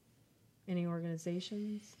 Any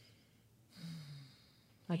organizations?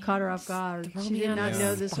 I caught her off guard. Throw She me did on not the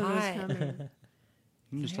know this one was spot. coming.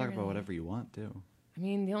 You can just talk about whatever you want, too. I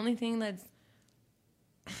mean, the only thing that's...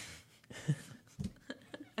 I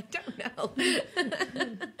don't know. world.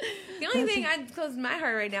 The only thing I'd close my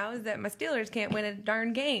heart right now is that my Steelers can't win a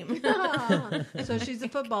darn game. So she's a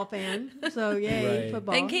football fan. So yay, Right.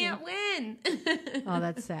 football. And can't win. Oh,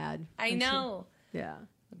 that's sad. I know. Yeah.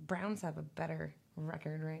 The Browns have a better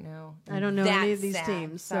record right now. I don't know any of That's these sad.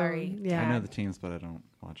 teams. So, Sorry. yeah. I know the teams, but I don't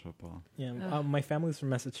watch football. Yeah, my family's from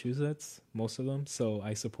Massachusetts, most of them, so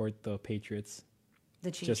I support the Patriots.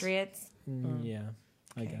 The Patriots. Yeah,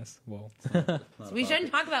 I guess. Well, So we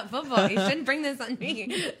shouldn't talk about football. You shouldn't bring this on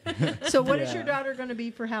me. So what is your Yeah. daughter going to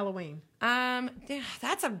be for Halloween? Yeah,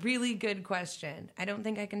 that's a really good question. I don't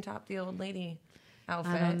think I can top the old lady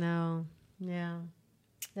outfit. I don't know. Yeah.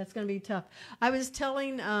 That's going to be tough. I was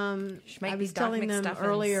telling might I be was Doc telling them McStuffins.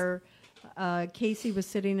 earlier Casey was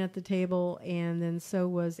sitting at the table and then so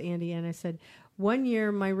was Andy, and I said one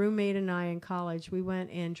year my roommate and I in college we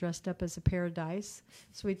went and dressed up as a pair of dice.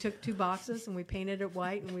 So we took 2 boxes and we painted it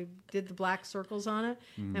white and we did the black circles on it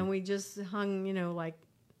and we just hung, like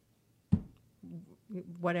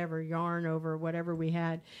whatever yarn over whatever we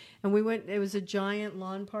had, and we went. It was a giant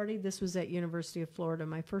lawn party. This was at University of Florida.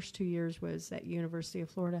 My first 2 years was at University of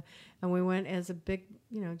Florida, and we went as a big,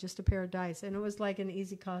 just a pair of dice, and it was like an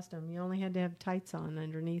easy costume. You only had to have tights on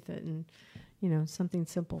underneath it, and something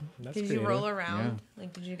simple. that's Did creative. you roll around? Yeah.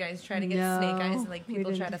 Like, did you guys try to get No, snake eyes and like we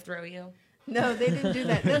people try didn't. to throw you? No, they didn't do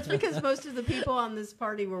that. That's because most of the people on this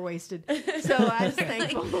party were wasted. So I was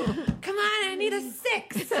thankful. Come on, I need a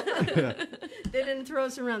 6. They didn't throw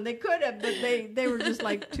us around. They could have, but they were just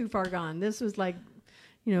like too far gone. This was like,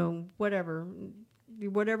 whatever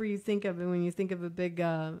you think of when you think of a big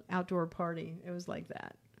outdoor party. It was like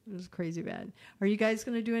that. It was crazy bad. Are you guys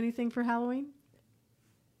going to do anything for Halloween?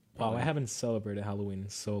 Wow, I haven't celebrated Halloween in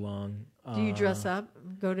so long. Do you dress up?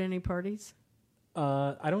 Go to any parties?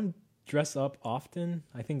 I don't dress up often.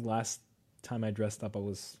 I think last time I dressed up, I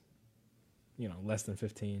was, less than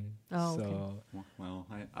 15. Oh, so okay. Well,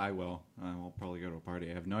 I will. I will probably go to a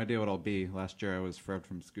party. I have no idea what I'll be. Last year I was Fred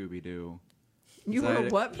from Scooby-Doo. You Is were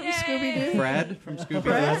that- what from Yay! Scooby-Doo? Fred from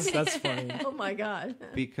Scooby-Doo. that's funny. Oh, my God.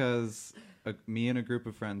 Because me and a group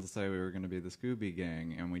of friends decided we were going to be the Scooby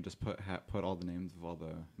Gang, and we just put all the names of all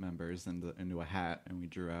the members into a hat, and we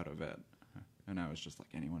drew out of it. And I was just like,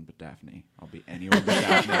 anyone but Daphne. I'll be anyone but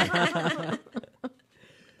Daphne.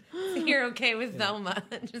 You're okay with Velma,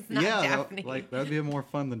 just not yeah, Daphne. that would be more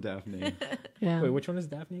fun than Daphne. Yeah. Wait, which one is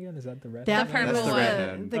Daphne again? Is that the red? Daphne purple was one.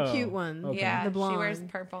 redhead. the Oh, cute one. okay. Yeah, The blonde. she wears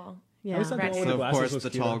purple. Yeah. I always thought the Red. one with So, the of glasses course, was the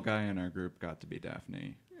cute. tall guy in our group got to be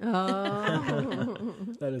Daphne. Oh.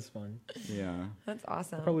 That is fun. Yeah. That's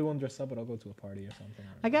awesome. Probably won't dress up, but I'll go to a party or something.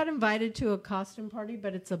 I got invited to a costume party,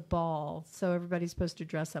 but it's a ball, so everybody's supposed to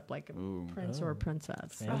dress up like a Ooh. prince or a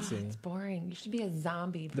princess. Fancy. It's boring. You should be a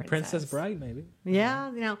zombie The princess. Princess Bride, maybe.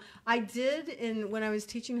 Yeah, I did when I was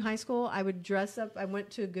teaching high school. I would dress up. I went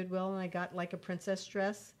to a Goodwill and I got like a princess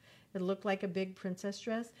dress. It looked like a big princess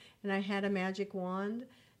dress, and I had a magic wand.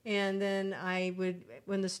 And then I would,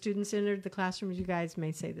 when the students entered the classrooms, you guys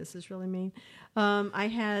may say this is really mean. I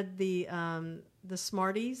had the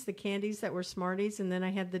Smarties, the candies that were Smarties, and then I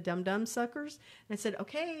had the Dum Dum suckers. And I said,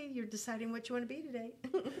 "Okay, you're deciding what you want to be today."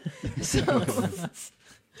 So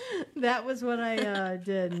that was what I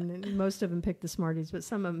did. And most of them picked the Smarties, but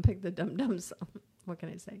some of them picked the Dum Dums. What can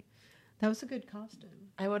I say? That was a good costume.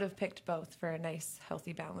 I would have picked both for a nice,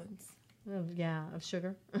 healthy balance. Of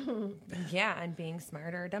sugar. Yeah, and being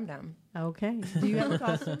smart or dum dum. Okay. Do you have a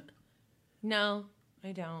costume? No,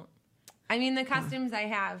 I don't. I mean, the costumes I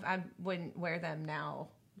have, I wouldn't wear them now.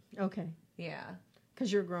 Okay. Yeah,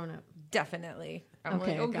 Because you're grown up. definitely. I'm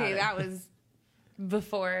Okay, like, got okay, it. that was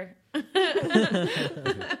before.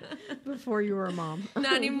 Before you were a mom.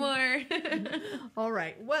 Not anymore. All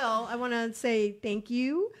right. Well, I want to say thank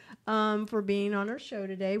you for being on our show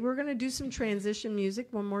today. We're going to do some transition music,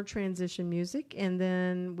 one more transition music, and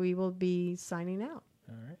then we will be signing out.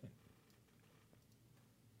 All right.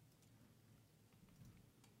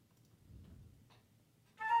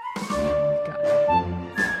 Got it.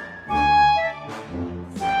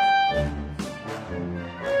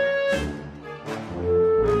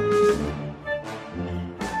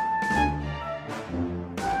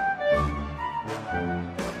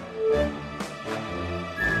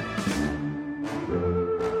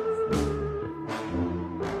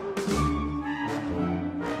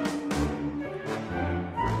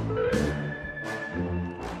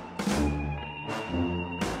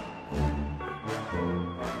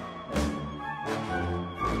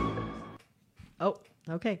 Oh,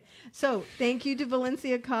 okay. So thank you to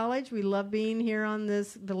Valencia College. We love being here on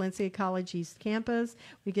this Valencia College East campus.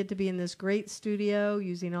 We get to be in this great studio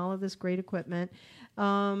using all of this great equipment.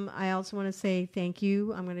 I also want to say thank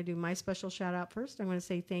you. I'm going to do my special shout out first. I'm going to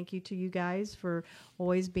say thank you to you guys for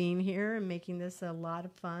always being here and making this a lot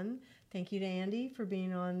of fun. Thank you to Andy for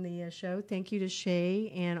being on the show. Thank you to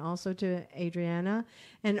Shay and also to Adriana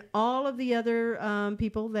and all of the other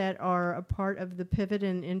people that are a part of the Pivot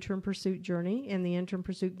and Intern Pursuit journey and the Intern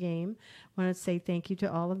Pursuit game. I want to say thank you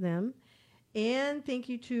to all of them. And thank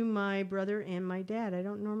you to my brother and my dad. I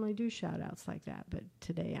don't normally do shout-outs like that, but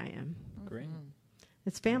today I am. Great.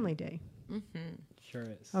 It's family day. Sure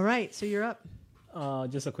is. All right, so you're up.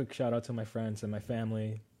 Just a quick shout out to my friends and my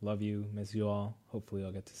family. Love you, miss you all. Hopefully,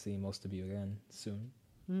 I'll get to see most of you again soon.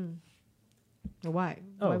 Why?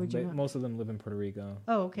 Why would you not? Most of them live in Puerto Rico.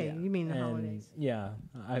 Oh, okay. Yeah. You mean the And, holidays? Yeah,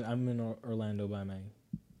 I'm in Orlando by my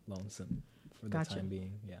lonesome for the Gotcha. time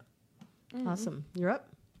being. Yeah. Awesome. You're up.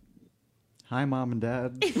 Hi, Mom and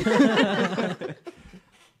Dad.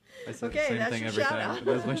 I say Okay, the same that's thing your every shout-out. time.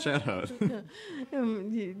 That's my shout out.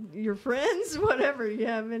 Your friends, whatever. You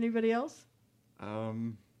have anybody else?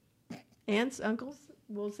 Um, Aunts, uncles?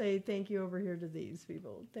 We'll say thank you over here to these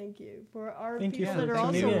people. Thank you for our Thank you people for that are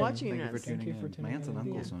tuning also in. watching Thank you for us. tuning you for in. tuning My aunts and in.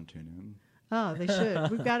 uncles Yeah. don't tune in. Oh, they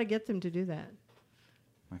should. We've got to get them to do that.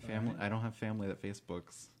 My family. I don't have family that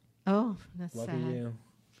Facebooks. Oh, that's Lucky sad. you.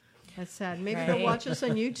 That's sad. Maybe Right. they'll watch us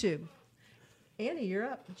on YouTube. Annie, you're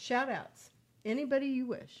up. Shout outs. Anybody you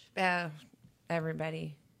wish.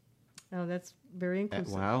 Everybody. Oh, that's very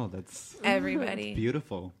inclusive. Wow, that's Everybody.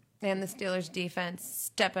 beautiful. And the Steelers defense.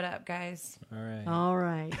 Step it up, guys. All right. All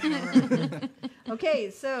right. All right.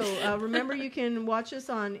 Okay, so remember you can watch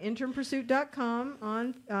us on internpursuit.com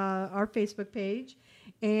on our Facebook page.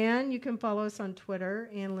 And you can follow us on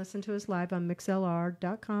Twitter and listen to us live on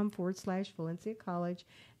mixlr.com/Valencia College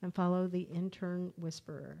and follow the Intern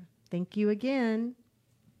Whisperer. Thank you again.